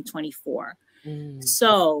 2024.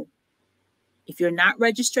 So if you're not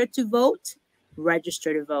registered to vote,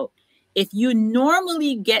 register to vote. If you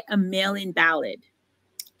normally get a mail-in ballot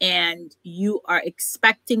and you are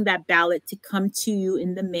expecting that ballot to come to you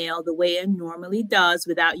in the mail the way it normally does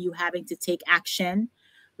without you having to take action,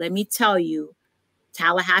 let me tell you,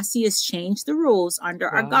 Tallahassee has changed the rules under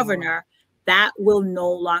our governor. That will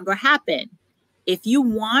no longer happen. If you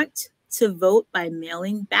want to vote by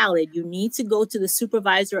mailing ballot, you need to go to the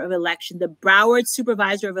supervisor of election, the Broward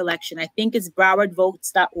supervisor of election. I think it's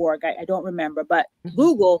browardvotes.org. I don't remember, but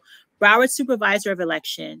Google Broward supervisor of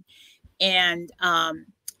election, and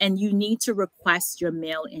you need to request your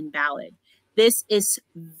mail-in ballot. This is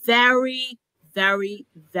very, very,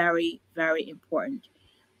 very, very important.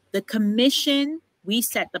 The commission We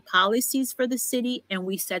set the policies for the city and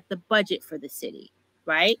we set the budget for the city,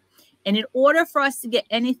 right? And in order for us to get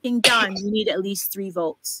anything done, we need at least 3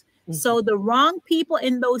 votes. So the wrong people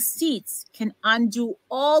in those seats can undo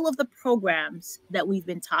all of the programs that we've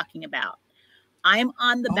been talking about. I'm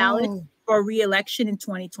on the ballot for re-election in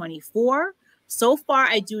 2024. So far,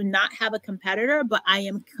 I do not have a competitor, but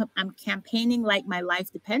I'm campaigning like my life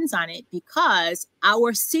depends on it because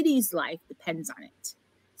our city's life depends on it.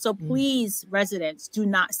 So please, residents, do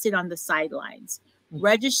not sit on the sidelines.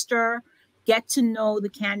 Register, get to know the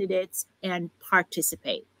candidates, and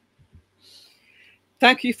participate.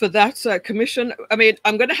 Thank you for that, Commission. I mean,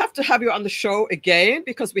 I'm going to have you on the show again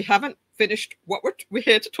because we haven't finished what we're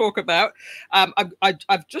here to talk about.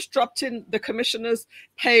 I've just dropped in the Commissioner's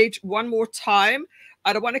page one more time.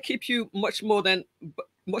 I don't want to keep you much more than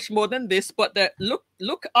this, but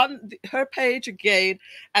look on her page again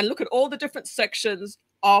and look at all the different sections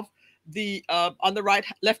of the on the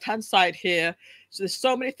left-hand side here. So there's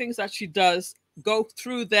so many things that she does. Go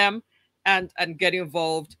through them and get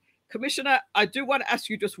involved. Commissioner, I do want to ask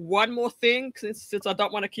you just one more thing since I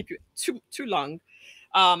don't want to keep you too long.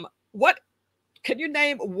 What can you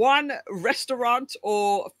name one restaurant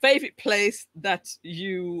or favorite place that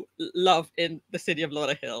you love in the city of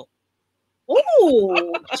Lauderhill?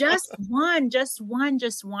 Oh, just one.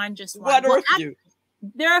 What are a few?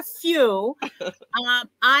 There are a few.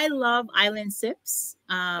 I love Island Sips.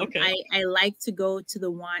 Okay. I like to go to the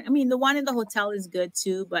one. I mean, the one in the hotel is good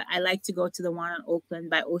too, but I like to go to the one on Oakland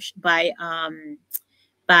by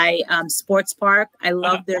Sports Park. I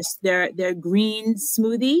love their green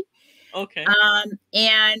smoothie. Okay.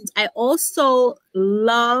 And I also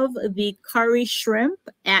love the curry shrimp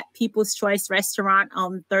at People's Choice Restaurant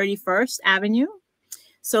on 31st Avenue.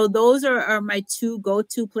 So those are my 2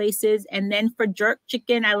 go-to places. And then for jerk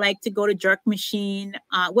chicken, I like to go to Jerk Machine.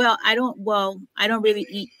 I don't really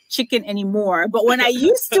eat chicken anymore. But when I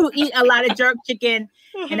used to eat a lot of jerk chicken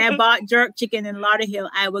and I bought jerk chicken in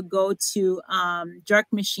Lauderhill, I would go to Jerk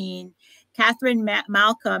Machine. Catherine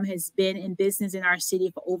Malcolm has been in business in our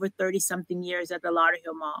city for over 30-something years at the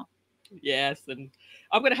Lauderhill Mall. Yes, and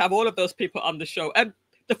I'm going to have all of those people on the show. And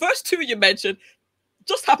the first 2 you mentioned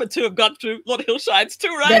just happen to have gone through Lauderhill Shines too,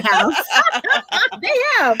 right? They have. They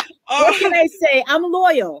have. What can I say? I'm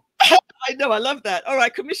loyal. I know. I love that. All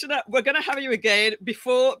right, Commissioner, we're going to have you again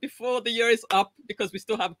before the year is up because we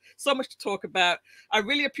still have so much to talk about. I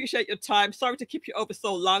really appreciate your time. Sorry to keep you over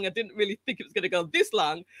so long. I didn't really think it was going to go this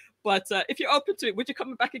long. But if you're open to it, would you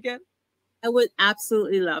come back again? I would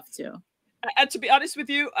absolutely love to. And to be honest with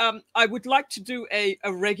you, I would like to do a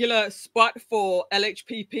regular spot for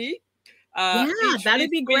LHPP. That'd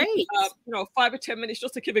be great. 5 or 10 minutes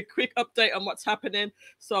just to give a quick update on what's happening.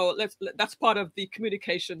 So that's part of the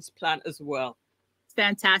communications plan as well.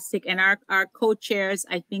 Fantastic. And our co-chairs,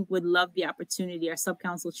 I think, would love the opportunity. Our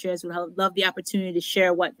sub-council chairs would love the opportunity to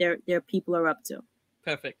share what their people are up to.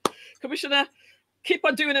 Perfect. Commissioner, keep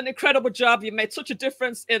on doing an incredible job. You made such a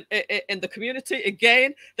difference in the community.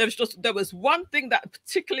 Again, there was one thing that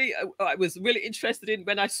particularly I was really interested in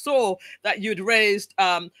when I saw that you'd raised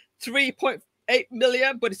 3.8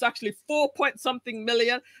 million, but it's actually 4-point-something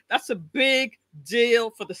million. That's a big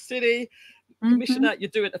deal for the city. Commissioner,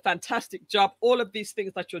 you're doing a fantastic job. All of these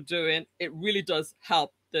things that you're doing, it really does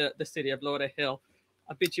help the city of Lauderhill.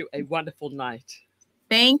 I bid you a wonderful night.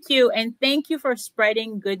 Thank you. And thank you for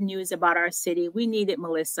spreading good news about our city. We need it,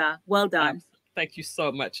 Millissa. Well done. Thank you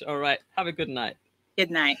so much. All right. Have a good night.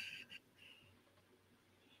 Good night.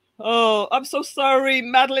 Oh, I'm so sorry,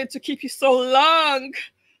 Madeline, to keep you so long.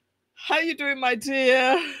 How are you doing, my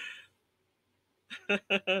dear?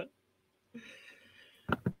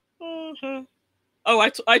 Oh,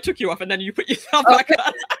 I took you off and then you put yourself back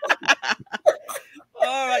on.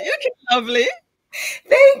 All right. You're looking lovely.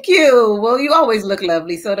 Thank you. Well, you always look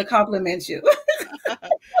lovely, so to compliment you.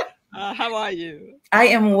 How are you? I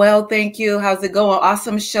am well, thank you. How's it going?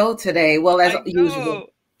 Awesome show today. Well, as usual.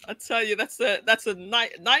 I tell you, that's a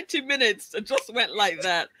 90 minutes. It just went like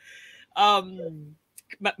that.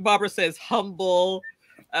 Barbara says humble.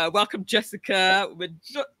 Welcome, Jessica.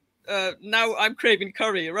 Now I'm craving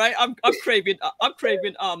curry, right? I'm craving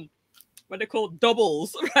what they call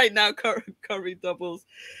doubles right now, curry doubles.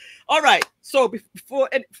 All right. So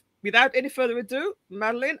without any further ado,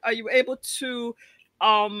 Madeline, are you able to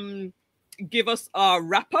give us a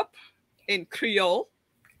wrap up in Creole?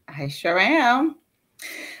 I sure am.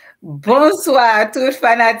 Bonsoir, tout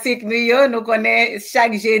fanatique nous connaît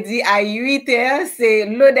chaque jeudi à 8h, c'est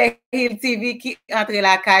Lauderhill TV qui entre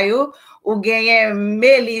la caillou, ou gagne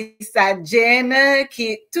Millissa Jayne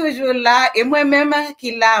qui toujours là, et moi-même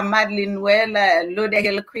qui là, Madeleine Well,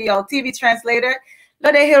 Lauderhill Creole TV Translator,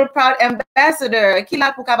 Lauderhill Proud Ambassador, qui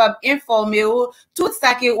là pour capable informer ou tout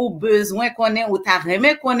ça que ou besoin connaît ou ta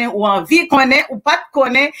remet connaît ou envie connaît ou pas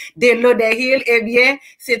connaît de Lauderhill, eh bien,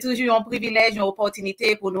 c'est toujours un privilège, une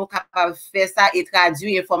opportunité pour nous capable faire ça et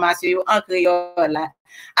traduire information en créole.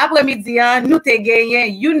 Après-midi, nous te gagné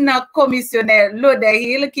une commissionnaire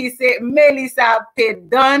Lauderhill qui c'est Millissa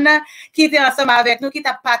Dunn qui était ensemble avec nous, qui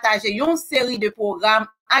t'a partagé une série de programmes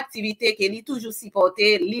activité que li toujours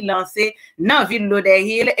supporté, li lancé dans ville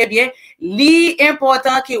Lauderhill, eh bien, li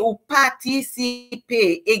important que ou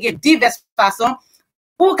participer et il diverses façons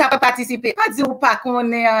pour capable participer. Pas dire ou pas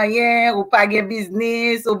connaît rien, ou pas gen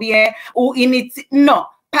business, ou bien, ou initi, non,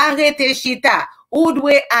 pas rete chita, ou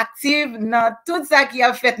doit active dans tout ça qui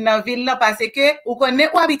a fait dans ville là, parce que ou connaît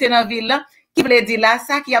ou habite dans ville là, qui veut dire là,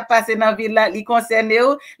 ça qui a passé dans ville là, li concerne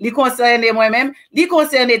ou, li concerne moi-même, li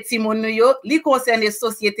concerne Timoun yo, li concerne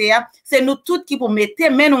société, c'est nous toutes qui pour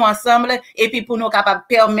mettre main nous ensemble et puis pour nous capable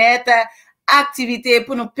permettre activité,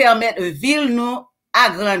 pour nous permettre ville nous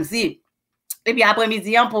agrandir. Et puis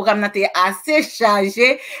après-midi, un programme était assez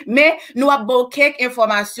chargé, mais nous avons quelques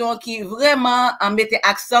informations qui vraiment mettent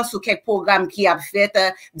accent sur quelques programmes qui a fait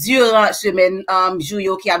durant semaine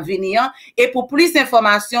jour qui a venu. Et pour plus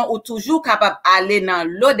d'informations, ou toujours capable d'aller dans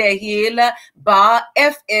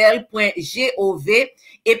lauderhill.fl.gov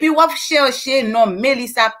et puis vous chercher nom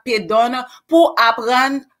Millissa Dunn pour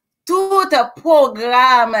apprendre tout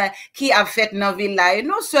programme qui a fait dans ville là et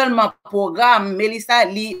non seulement programme Millissa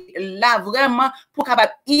là vraiment pour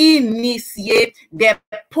capable initier des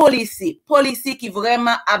policiers qui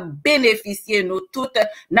vraiment a bénéficié nous toutes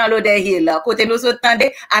dans Lauderhill côté nous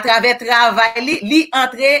entendez à travers travail li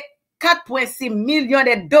entré 4,6 millions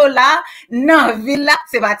de dollars dans ville là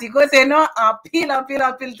c'est pas c'est non en pile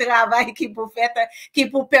travail qui pour faire qui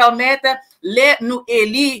pour permettre les nous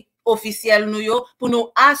élire officiel nous yo pour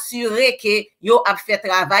nous assurer que yo a fait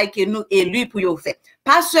travail que nous élus pour yo fait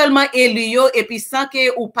pas seulement élu yo et puis sans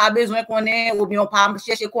que ou pas besoin connaît ou bien pas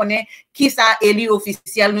chercher connaît qui ça élu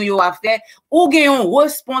officiel nous yo a fait ou gagne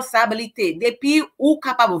responsabilité depuis ou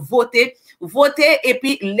capable voter et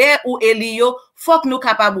puis les ou élu yo faut que nous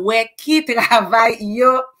capable ouais qui travail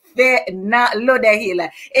yo fait dans Lauderhill.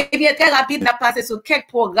 Et bien, très rapide, nous avons passé sur quelques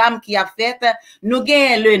programmes qui a fait. Nous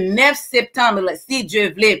gagnons le 9 septembre, si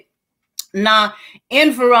Dieu veut, dans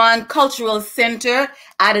Environ Cultural Center,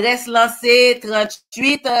 adresse lancée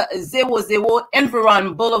 3800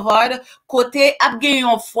 Environ Boulevard, côté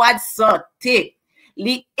Abgayon Foie de Santé.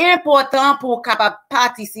 L'important pour capable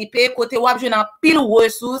participer, côté ou abjouer dans pile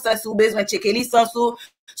ressources, si vous besoin de checker licence ou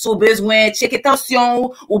besoin de checker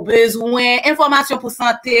tension ou besoin information pour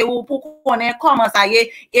santé ou pour connaître comment ça y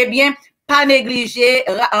est, eh bien, pas négliger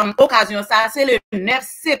occasion ça, c'est le 9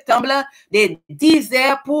 septembre de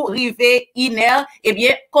 10h pour arriver 1h, eh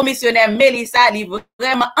bien, commissionnaire Millissa a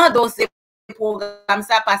vraiment endossé le programme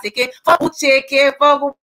ça parce que faut vous checker, faut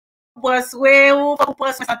vous prendre soin ou faut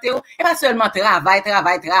prendre soin santé ou et pas seulement travail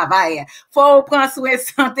faut prendre soin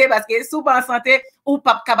santé parce que sous pas santé ou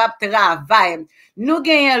pas capable travail nous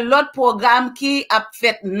gagnons l'autre programme qui a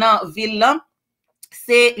fait dans ville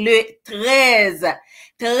c'est le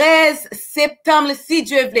 13 septembre si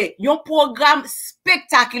Dieu veut un programme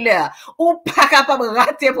spectaculaire ou pas capable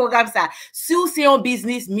rater programme ça si c'est un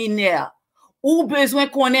business mineur ou besoin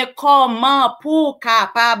connaître comment pour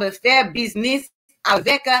capable faire business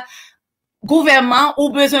avec gouvernement ou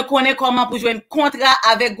besoin connaître comment pour jouer un contrat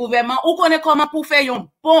avec gouvernement ou connaître comment pour faire un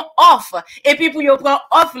bon offre et puis pour y prendre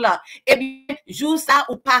offre là et bien jour ça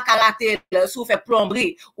ou pas caractère sous faire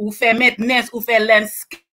plomberie ou faire maintenance ou faire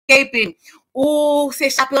landscaping ou c'est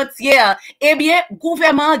charpentière et bien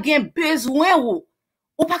gouvernement a besoin ou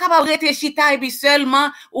pas capable rester chita et puis seulement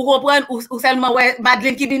ou reprendre ou seulement ouais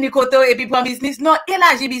Madeleine qui vient côté et puis prendre business non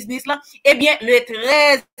élargir business là et bien le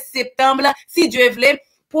 13 septembre si Dieu veut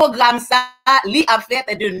programme ça li a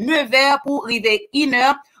fait de 9h pour arriver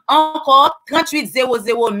 1h encore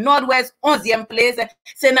 3800 Northwest 11e place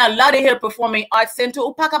c'est dans Lauderhill Performing Arts Center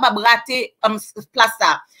ou pas capable rater place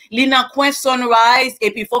ça li dans coin Sunrise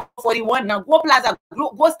et puis 441 dans gros plaza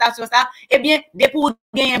gros station ça et bien depuis pour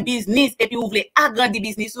gagner business et puis vous voulez agrandir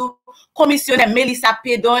business ou commissionnaire Millissa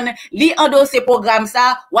Dunn li endosse programme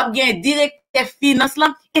ça ou bien directeur finance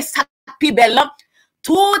là et ça plus belle là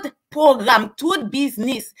tout programme tout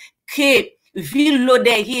business que ville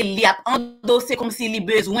Lauderhill li a endossé comme si li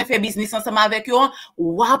besoin faire business ensemble avec eux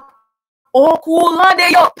ou au courant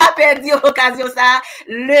de yo, pas perdu l'occasion ça,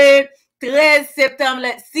 le 13 septembre,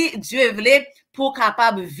 si Dieu veut, pour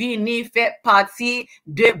capable venir faire partie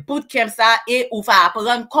de bootcamp ça et ou va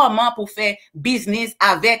apprendre comment pour faire business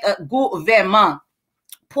avec gouvernement.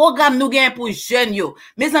 Programme nous gagne pour jeunes yo.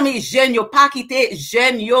 Mes amis jeunes yo pas quitter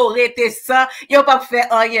jeunes yo rete sans yo pas faire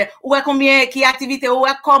rien. Ou combien qui activité ou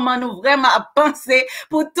comment nous vraiment penser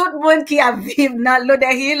pour tout le monde qui a vivre dans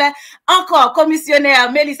Lauderhill. Encore commissionnaire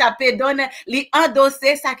Millissa donne li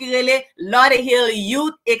endossé ça qui relait Lauderhill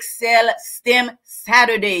Youth Excel STEM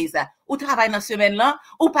Saturdays. Ou travaille dans semaine là,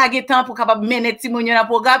 ou pas de temps pour capable mener ti moun yo dans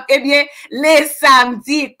programme. Eh bien, les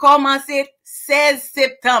samedis commencer 16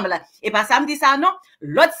 septembre. Et pas samedi ça non,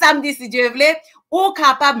 l'autre samedi si Dieu veut, ou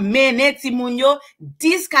capable mener ti moun yo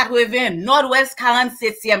 1080 Nord-Ouest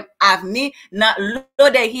 47e avenue dans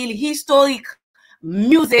Lauderhill Historic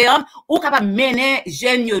Museum, ou capable mener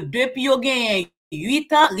jeune yo depuis yo gen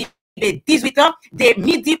 8 ans, 18 ans, de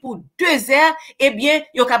midi pour 2 heures, eh bien,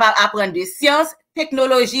 yo capable apprendre des sciences,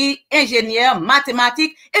 technologie, ingénieur,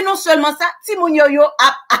 mathématiques, et non seulement ça, si moun yo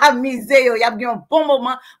a amusé yo, y a un bon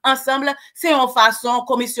moment ensemble, c'est une façon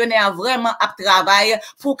commissionnaire vraiment à travailler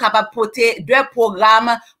pour capable porter deux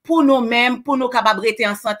programmes pour nous-mêmes, pour nous capables rester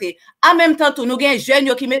en santé. En même temps, nous avons jeunes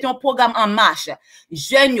yo qui mettent un programme en marche.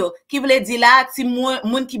 Jeunes yo qui veulent dire là, si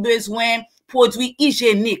moun qui besoin produits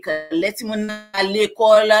hygiéniques, les ti moun à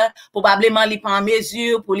l'école, probablement li pas en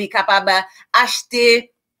mesure pour li capable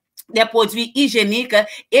acheter des produits hygiéniques,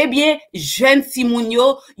 eh bien, jeunes Simon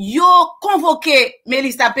yo convoqué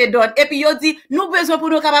Millissa donne et puis yo dit, nous besoin pour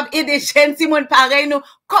nous capables aider jeunes Simon pareil nous,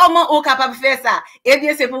 comment on capable faire ça? Eh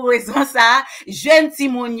bien, c'est pour raison ça, jeunes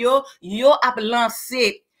Simon yo a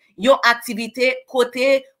lancé yo activité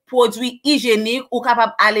côté produits hygiéniques ou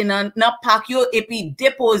capable aller dans parc yo et puis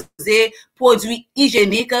déposer produits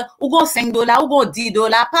hygiéniques ou gon $5 ou gon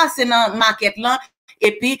 $10 passer dans market là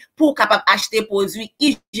et puis pour capable acheter produits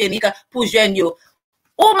hygiéniques pour jeunes yo.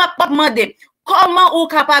 Ou m'a pas demandé comment ou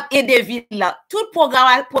capable aider ville là. Tout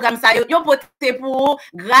programme ça yo porté pour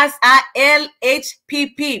grâce à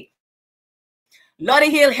LHPP.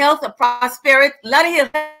 Lauderhill Health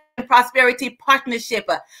Prosperity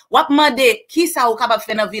Partnership. Wap mande qui ça ou capable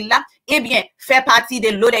faire dans ville là? Eh bien, fait partie de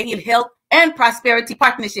Lauderhill Health and Prosperity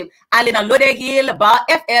Partnership. Allez dans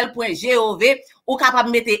lauderhill.fl.gov ou capable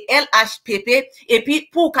mettre LHPP et puis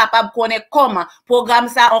pour capable connaître comment programme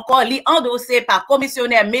ça encore li endossé par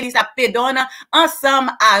commissionnaire Millissa Donn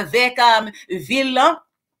ensemble avec ville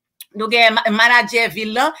nous avons manager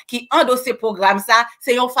ville qui endosse programme ça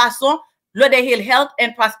c'est une façon Lauderhill Health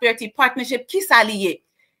and Prosperity Partnership qui s'allie.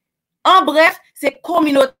 En bref, c'est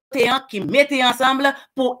communauté qui mettent ensemble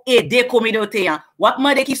pour aider communauté. Ou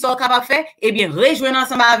demander qui sont capables de faire, eh bien, rejoindre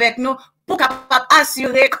ensemble avec nous pour capable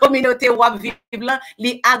assurer communauté ou vivre là,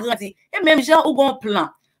 li agrandi. Et même gens ou bon plan.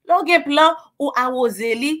 L'on plan ou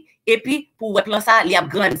arroser li et puis pour plan ça, li a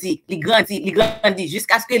grandi, li grandi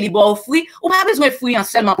jusqu'à ce que li bon fruit ou pas besoin de fruit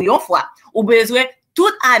seulement pour une fois. Ou besoin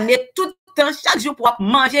toute année, tout chaque jour pour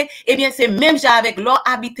manger, eh bien, c'est même genre avec l'or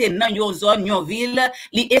habité dans yon zone, yon ville,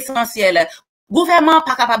 li essentiel. Gouvernement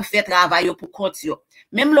pas capable de faire travail pour compte yo.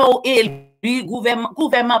 Même l'or élu,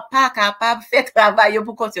 gouvernement pas capable de faire travail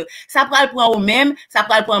pour compte yo. Ça prend le point ou même, ça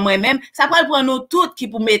prend le point moi-même, ça prend le point nous toutes qui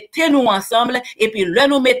pour mettre nous ensemble, et puis là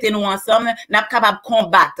nous mettez nous ensemble, n'a capable de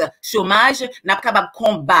combattre chômage, n'a capable de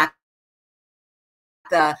combattre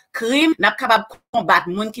crime, n'a capable combattre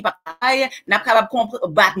monde qui pas travail, n'a capable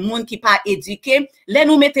combattre monde qui pas éduqué. Là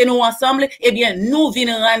nous mettez nous ensemble, eh bien nous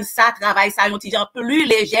venons rendre ça travail ça un petit genre plus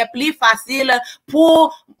léger, plus facile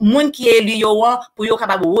pour monde qui est élu pour yo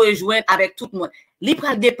capable rejoindre avec tout le monde. Li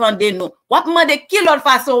pral dépend de nous. Ou demander qui l'autre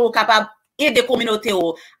façon capable aider communauté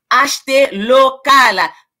ou acheter local.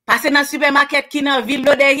 Passer dans le supermarché qui dans ville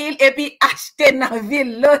Lauderhill et puis acheter dans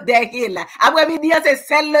ville Lauderhill. Après midi c'est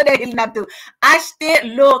celle Lauderhill n'a tout. Acheter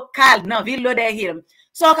local dans ville Lauderhill.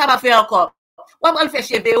 Ça capable faire encore. Ou pas le faire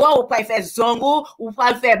chez ou pas faire zongo ou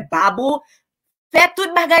pas le faire babou. Fait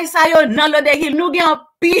tout bagay sa yo dans Lauderhill. Nous gen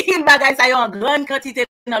pile bagay sa yo en grande quantité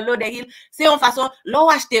dans Lauderhill. C'est une façon l'on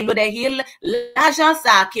acheter Lauderhill, l'argent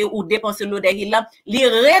ça que ou dépenser Lauderhill là, li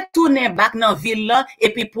retourner back dans ville là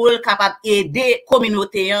et puis pour capable aider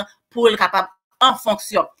communauté pour capable en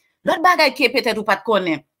fonction. L'autre bagay qui peut-être ou pas de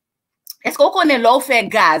connaître. Est-ce qu'on connaît l'on fait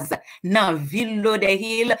gaz dans ville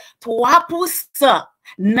Lauderhill 3%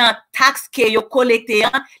 dans taxe que yo collecté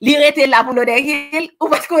li rete là pour Lauderhill ou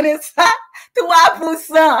pas connaître ça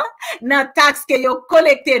 3% dans taxe que yo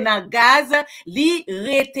collecté dans gaz li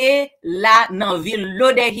rete là dans ville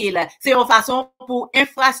Lauderhill. C'est une façon pour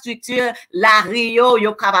infrastructure la rio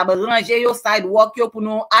yo capable ranger yo sidewalk yo pour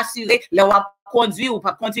nous assurer le conduire ou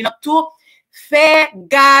pas continuer tout Fais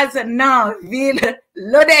gaz nan ville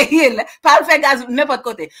Lauderhill. Pas faire gaz n'importe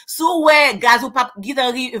côté. Sou ouais gaz ou pas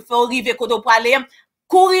guitari faut rive koto pour aller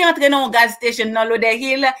courir entrer dans gaz station dans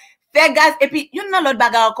Lauderhill. Fais gaz et puis yon nan l'autre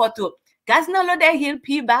bagarre encore tout. Gaz nan Lauderhill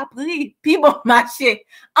pi bas prix, pi bon marché.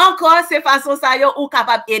 Encore c'est façon ça yo ou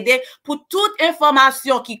capable aider pour toute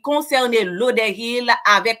information qui concerne Lauderhill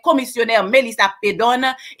avec commissionnaire Millissa Pedon,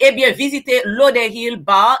 eh bien visitez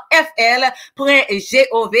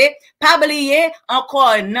lauderhillbarfl.gov. Pas oublier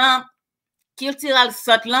encore nan Cultural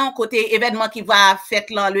Sotlan, côté événement qui va faire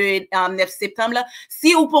le 9 septembre. Là.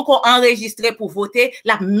 Si vous pouvez enregistrer pour voter,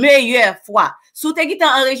 la meilleure fois. Si vous avez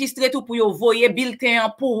enregistré tout pour vous voyer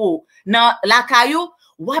bulletin pour vous, dans la caillou,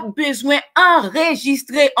 vous avez besoin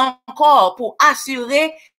d'enregistrer encore pour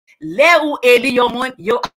assurer les où Eli yo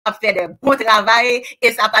a fait de bon travail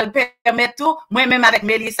et ça va le permettre tout. Moi-même avec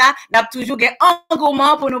Millissa, n'a toujours un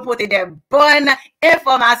engouement pour nous porter des bonnes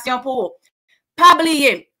informations pour vous. Pas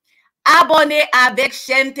oublier. Abonnez avec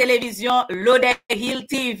chaîne télévision Lauderhill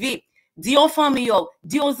TV. Dis aux familles,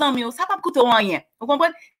 dis aux amis, ça va pas coûter rien. Vous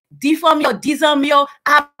comprenez? 10 familles, 10 amis,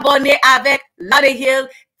 abonnez avec Lauderhill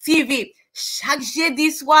TV. Chaque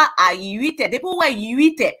jeudi soir à 8h, depuis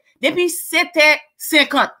 8h, depuis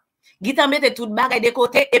 7h50. Gita mette tout bagay de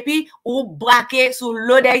côté et puis ou braquer sur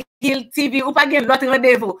Lauderhill TV ou pas gen l'autre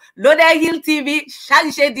rendez-vous. Lauderhill TV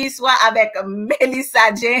chaque jeudi soir avec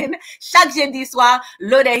Millissa Jayne. Chaque jeudi soir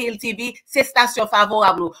Lauderhill TV c'est station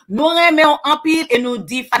favorable. Nous remettons en pile et nous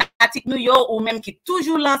dit fanatique nous yo ou même qui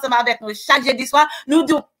toujours l'ensemble avec nous chaque jeudi soir nous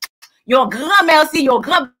dit yon grand merci, yon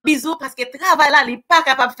grand bisou parce que travail là, li pas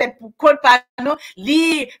capable faire pour compte par nous,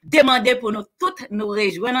 li demander pour nous toutes nous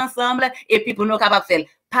rejoindre ensemble et puis pour nous capable faire.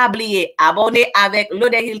 Pas oublier, abonner avec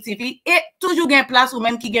Lauderhill TV et toujours gain place ou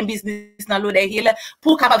même qui gain business dans Lauderhill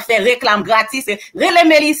pour capable faire réclame gratis. Relais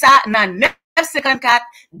Millissa dans 954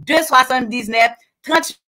 279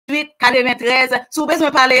 38 93. Si vous besoin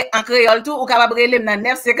parler en créole tout ou capable relais dans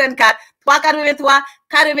 954 383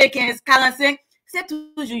 95 45. C'est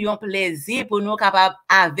toujours un plaisir pour nous capables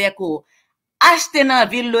avec vous. Acheter dans la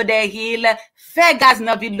ville Lauderhill, faire gaz dans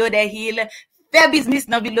la ville Lauderhill, faire business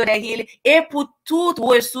dans la ville Lauderhill et pour toutes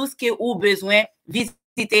ressources que vous avez besoin,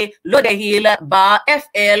 visitez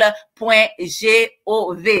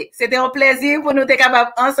lauderhillbarfl.gov. C'était un plaisir pour nous être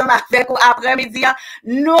capables ensemble avec vous après-midi.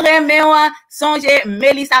 Nous remercions songer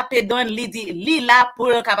Millissa Pedon Lila pour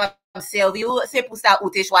le capable servir. C'est pour ça où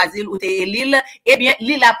tu choisi ou tu Lille. Eh bien,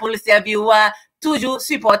 Lila pour le servir. Toujours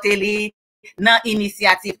supporter li dans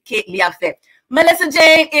l'initiative qu'il a fait. Millissa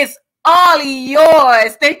Jayne, it's all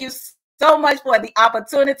yours. Thank you so much for the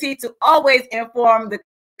opportunity to always inform the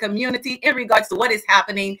community in regards to what is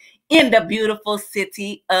happening in the beautiful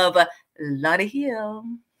city of Lauderhill.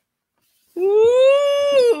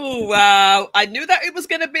 Ooh, wow. I knew that it was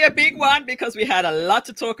going to be a big one because we had a lot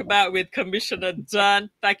to talk about with Commissioner Dunn.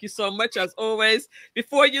 Thank you so much as always.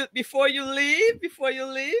 Before you leave,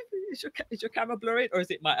 is your camera blurry or is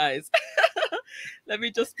it my eyes?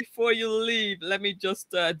 Before you leave, let me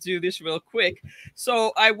just do this real quick.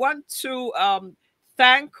 So I want to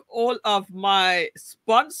thank all of my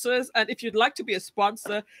sponsors. And if you'd like to be a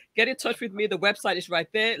sponsor, get in touch with me. The website is right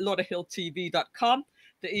there, lauderhilltv.com.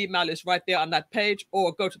 The email is right there on that page,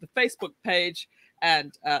 or go to the Facebook page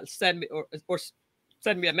and send me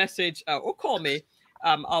a message or call me.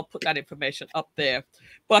 I'll put that information up there.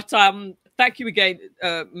 But thank you again,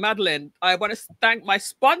 Madeline. I want to thank my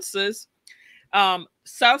sponsors,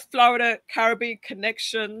 South Florida Caribbean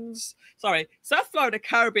Conference.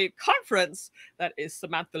 That is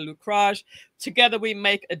Samantha Lucrage. Together we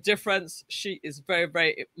make a difference. She is very,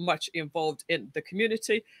 very much involved in the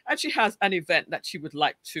community, and she has an event that she would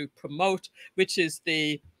like to promote, which is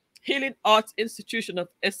the Healing Arts Institution of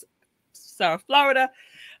South Florida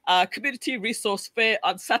Community Resource Fair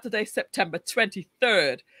on Saturday, September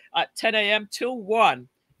 23rd at 10 a.m. till 1.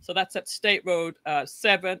 So that's at State Road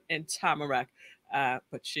 7 in Tamarack.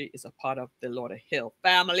 But she is a part of the Lauderhill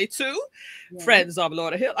family too, friends of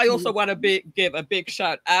Lauderhill. I also want to give a big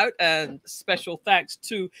shout out and special thanks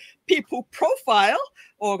to People Profile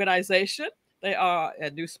Organization. They are a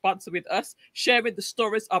new sponsor with us, sharing the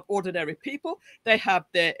stories of ordinary people. They have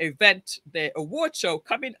their event, their award show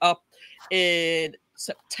coming up in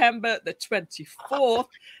September the 24th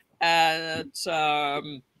at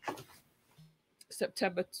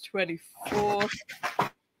September 24th.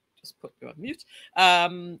 Just put you on mute.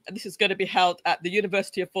 And this is going to be held at the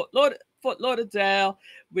University of Fort Lauderdale,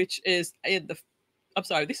 which is in the,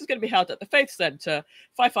 this is going to be held at the Faith Center,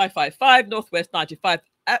 5555 Northwest 95th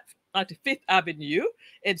Avenue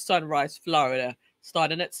in Sunrise, Florida,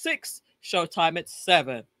 starting at 6, showtime at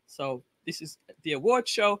 7. So this is the award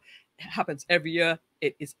show happens every year.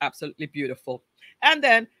 It is absolutely beautiful. And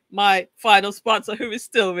then my final sponsor, who is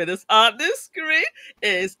still with us on the screen,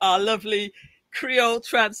 is our lovely Creole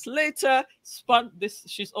translator.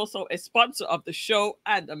 She's also a sponsor of the show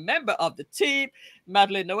and a member of the team,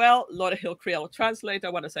 Madeleine Noel, Lauderhill Creole translator.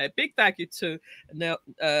 I want to say a big thank you to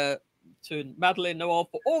Madeleine Noel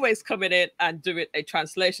for always coming in and doing a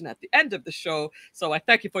translation at the end of the show. So I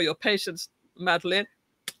thank you for your patience, Madeleine.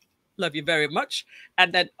 Love you very much.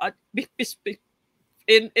 And then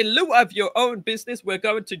in lieu of your own business, we're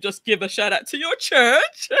going to just give a shout out to your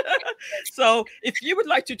church. So if you would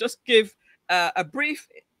like to just give a brief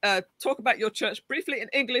talk about your church briefly in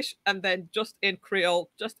English and then just in Creole,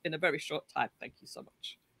 just in a very short time. Thank you so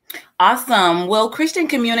much. Awesome. Well, Christian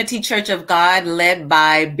Community Church of God, led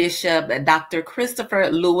by Bishop Dr. Christopher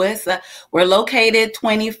Lewis, we're located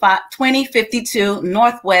 2052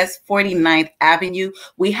 Northwest 49th Avenue.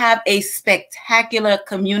 We have a spectacular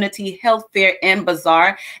community health fair and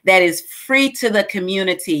bazaar that is free to the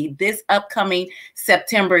community this upcoming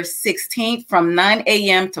September 16th from 9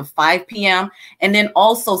 a.m. to 5 p.m. And then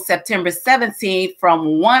also September 17th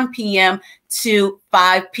from 1 p.m. to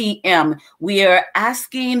 5 p.m. We are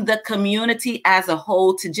asking the community as a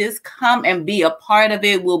whole to just come and be a part of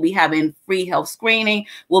it. We'll be having free health screening.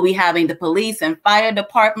 We'll be having the police and fire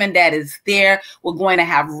department that is there. We're going to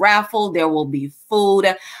have raffle. There will be food.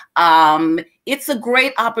 It's a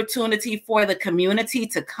great opportunity for the community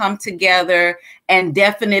to come together and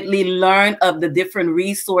definitely learn of the different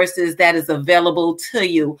resources that is available to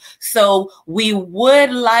you. So we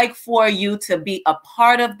would like for you to be a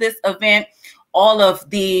part of this event. All of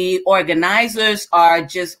the organizers are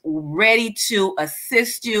just ready to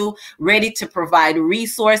assist you, ready to provide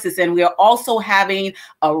resources. And we are also having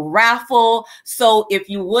a raffle. So if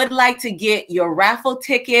you would like to get your raffle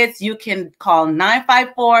tickets, you can call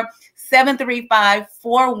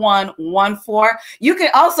 954-735-4114. You can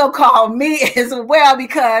also call me as well,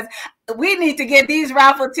 because we need to get these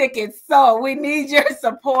raffle tickets. So we need your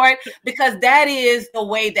support, because that is the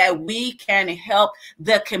way that we can help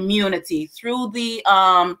the community through the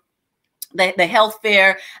health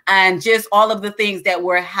fair and just all of the things that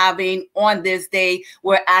we're having on this day.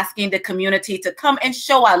 We're asking the community to come and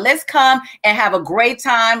show out. Let's come and have a great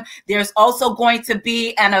time. There's also going to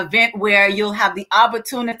be an event where you'll have the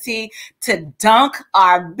opportunity to dunk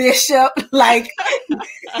our bishop.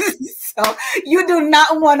 So you do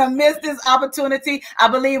not want to miss this opportunity. I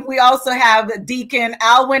believe we also have Deacon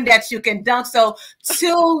Alwyn that you can dunk. So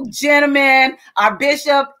 2 gentlemen, our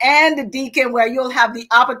bishop and the deacon, where you'll have the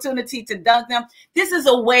opportunity to dunk them. This is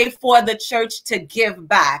a way for the church to give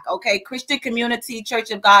back. Okay, Christian Community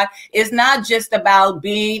Church of God is not just about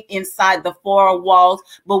being inside the 4 walls,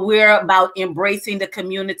 but we're about embracing the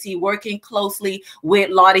community, working closely with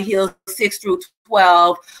Lauderhill 6 through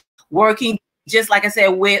 12, working, just like I said,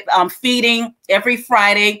 with feeding every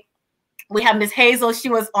Friday. We have Miss Hazel. She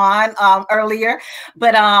was on earlier,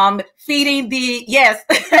 but feeding the, yes,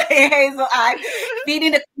 Hazel,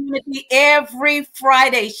 feeding the community every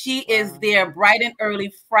Friday. She is there bright and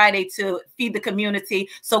early Friday to feed the community.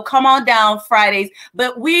 So come on down Fridays.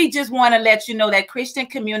 But we just want to let you know that Christian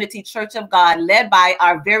Community Church of God, led by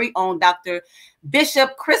our very own Dr.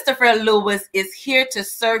 Bishop Christopher Lewis, is here to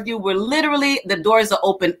serve you. We're literally, the doors are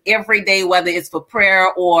open every day, whether it's for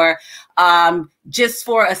prayer or just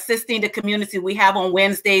for assisting the community. We have on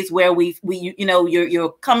Wednesdays where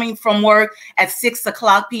you're coming from work at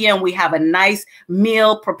 6:00 p.m. We have a nice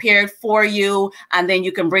meal prepared for you, and then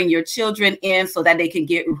you can bring your children in so that they can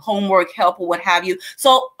get homework help or what have you.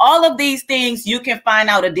 So all of these things, you can find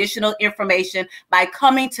out additional information by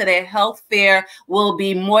coming to the health fair. We'll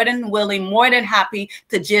be more than willing, more than happy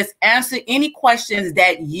to just answer any questions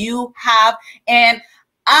that you have. And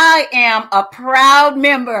I am a proud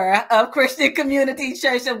member of Christian Community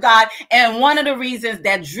Church of God. And one of the reasons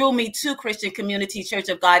that drew me to Christian Community Church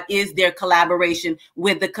of God is their collaboration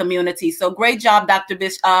with the community. So great job, Dr.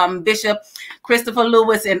 Bishop Christopher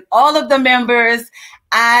Lewis, and all of the members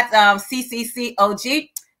at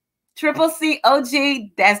CCCOG. Triple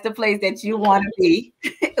COG, that's the place that you want to be.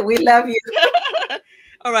 We love you.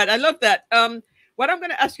 All right, I love that. What I'm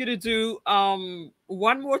going to ask you to do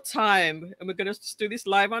one more time, and we're going to do this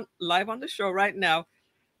live on the show right now.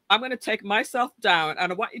 I'm going to take myself down,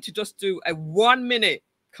 and I want you to just do a 1-minute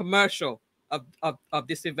commercial of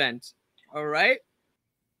this event. All right?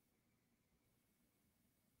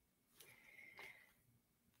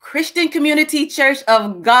 Christian Community Church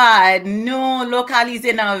of God, nous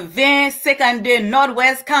localisé dans 2052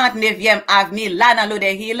 Nord-Ouest 49e Avenue, là dans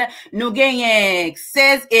Lauderhill. Nous gagnons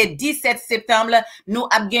 16 et 17 septembre. Nous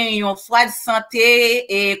avons un foire de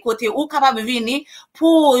santé et côté où capable venir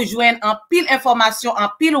pour joindre en pile information, en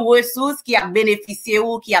pile ressources qui a bénéficié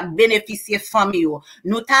ou qui a bénéficié famille.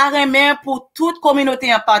 Nous t'arrêtons pour toute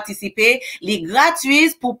communauté à participer. Les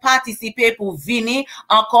gratuits pour participer, pour venir.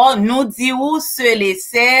 Encore, nous disons sur les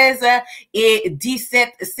 16 et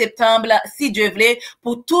 17 septembre, si Dieu veut,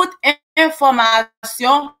 pour toute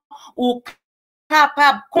information ou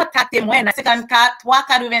capable contacter moi dans 54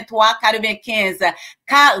 383 95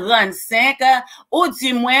 45 ou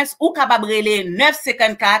du moins ou capable reler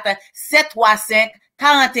 954 735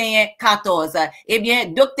 41 14. Eh bien,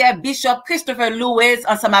 Dr. Bishop Christopher Lewis,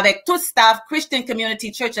 ensemble avec tout staff Christian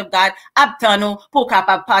Community Church of God, attend pour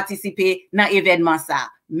capable participer dans l'événement ça.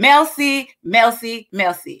 Merci, merci,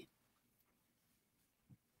 merci.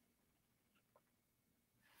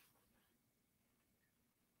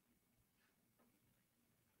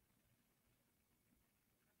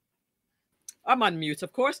 I'm on mute,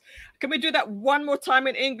 of course. Can we do that one more time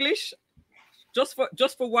in English? Just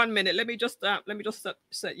for 1 minute. Let me just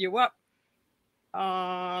set you up.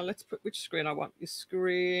 Let's put which screen I want. This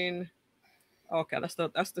screen. Okay,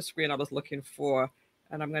 that's the screen I was looking for.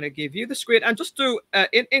 And I'm going to give you the screen and just do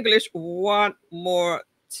in English one more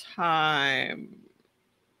time.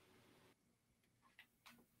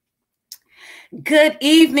 Good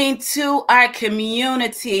evening to our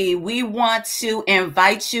community. We want to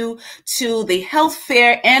invite you to the health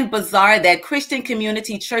fair and bazaar that Christian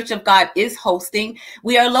Community Church of God is hosting.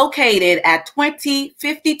 We are located at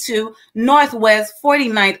 2052 Northwest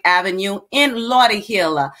 49th Avenue in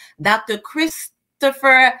Lauderhill. Dr.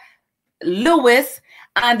 Christopher Lewis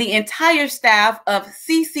and the entire staff of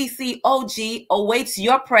CCCOG awaits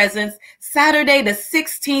your presence Saturday, the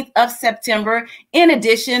 16th of September, in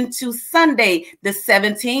addition to Sunday, the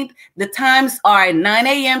 17th. The times are 9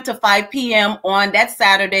 a.m. to 5 p.m. on that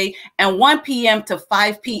Saturday and 1 p.m. to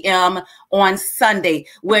 5 p.m. on Sunday.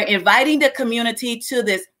 We're inviting the community to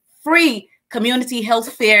this free community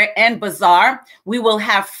health fair and bazaar. We will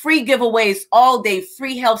have free giveaways all day,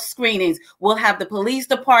 free health screenings. We'll have the police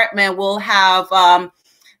department. We'll have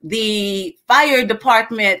the fire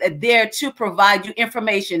department there to provide you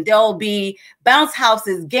information. There'll be bounce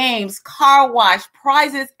houses, games, car wash,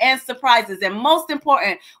 prizes, and surprises. And most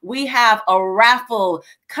important, we have a raffle.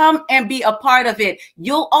 Come and be a part of it.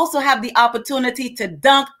 You'll also have the opportunity to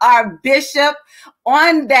dunk our bishop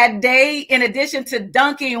on that day, in addition to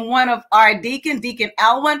dunking one of our Deacon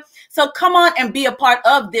Alwyn. So come on and be a part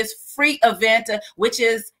of this free event, which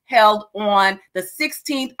is held on the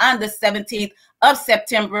 16th and the 17th of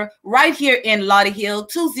September, right here in Lauderhill,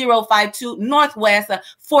 2052 Northwest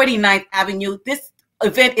 49th Avenue. This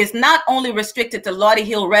event is not only restricted to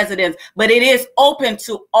Lauderhill residents, but it is open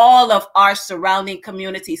to all of our surrounding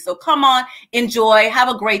communities. So come on, enjoy, have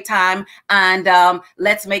a great time, and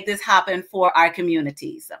let's make this happen for our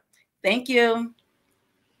communities. Thank you.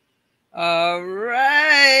 All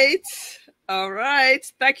right.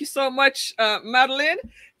 Thank you so much, Madeline,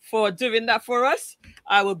 for doing that for us.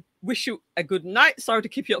 I will wish you a good night. Sorry to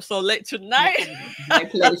keep you up so late tonight. My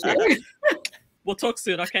pleasure. We'll talk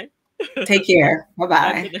soon, okay? Take care.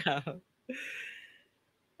 Bye-bye.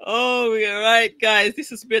 Oh, all right, guys.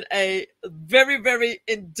 This has been a very, very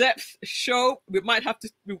in-depth show. We might have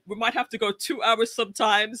to go 2 hours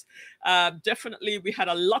sometimes. Definitely, we had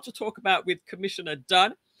a lot to talk about with Commissioner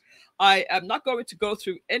Dunn. I am not going to go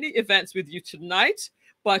through any events with you tonight,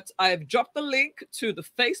 but I have dropped the link to the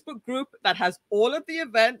Facebook group that has all of the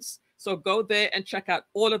events. So go there and check out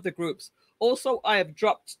all of the groups. Also, I have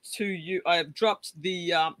dropped the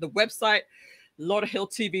website,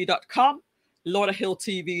 lauderhilltv.com,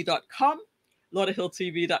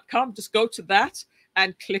 lauderhilltv.com. Just go to that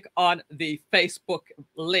and click on the Facebook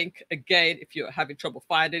link. Again, if you're having trouble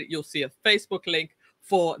finding it, you'll see a Facebook link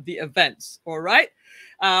for the events. All right.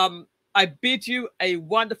 I bid you a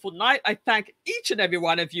wonderful night. I thank each and every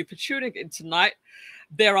one of you for tuning in tonight.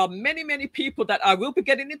 There are many, many people that I will be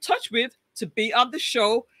getting in touch with to be on the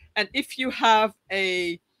show. And if you have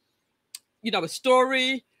a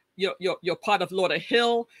story, you're part of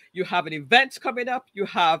Lauderhill, you have an event coming up, you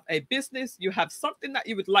have a business, you have something that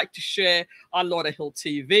you would like to share on Lauderhill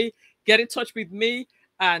TV, get in touch with me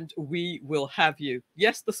and we will have you.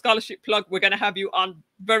 Yes, the scholarship plug, we're going to have you on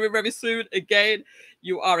very, very soon. Again,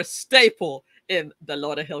 you are a staple in the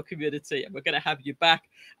Lauderhill community, and we're going to have you back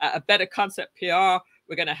at a Better Concept PR.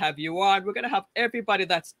 We're going to have you on. We're going to have everybody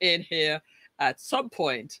that's in here at some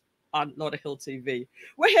point on Lauderhill TV.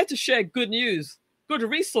 We're here to share good news good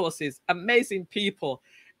resources, amazing people.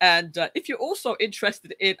 And if you're also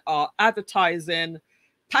interested in our advertising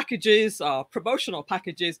packages, our promotional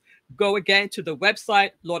packages, go again to the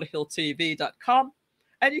website, lauderhilltv.com,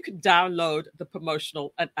 and you can download the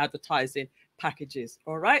promotional and advertising packages.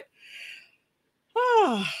 All right.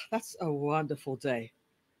 That's a wonderful day.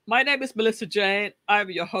 My name is Millissa Jayne. I'm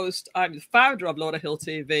your host. I'm the founder of Lauderhill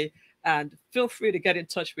TV, and feel free to get in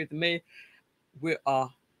touch with me. We are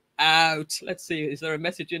out. Let's see. Is there a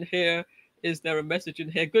message in here? Is there a message in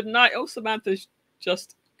here? Good night. Oh, Samantha's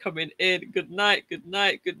just coming in. Good night. Good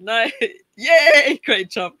night. Good night. Yay! Great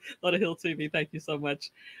job, Lauderhill TV. Thank you so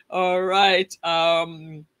much. All right.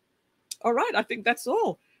 All right. I think that's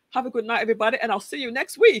all. Have a good night, everybody, and I'll see you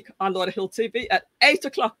next week on Lauderhill TV at 8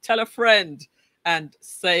 o'clock. Tell a friend and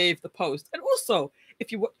save the post. And also,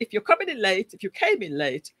 if you're coming in late, if you came in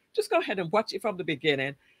late, just go ahead and watch it from the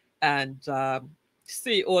beginning and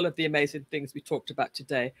see all of the amazing things we talked about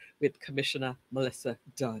today with Commissioner Millissa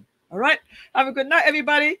Dunn. All right. Have a good night,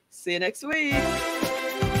 everybody. See you next week.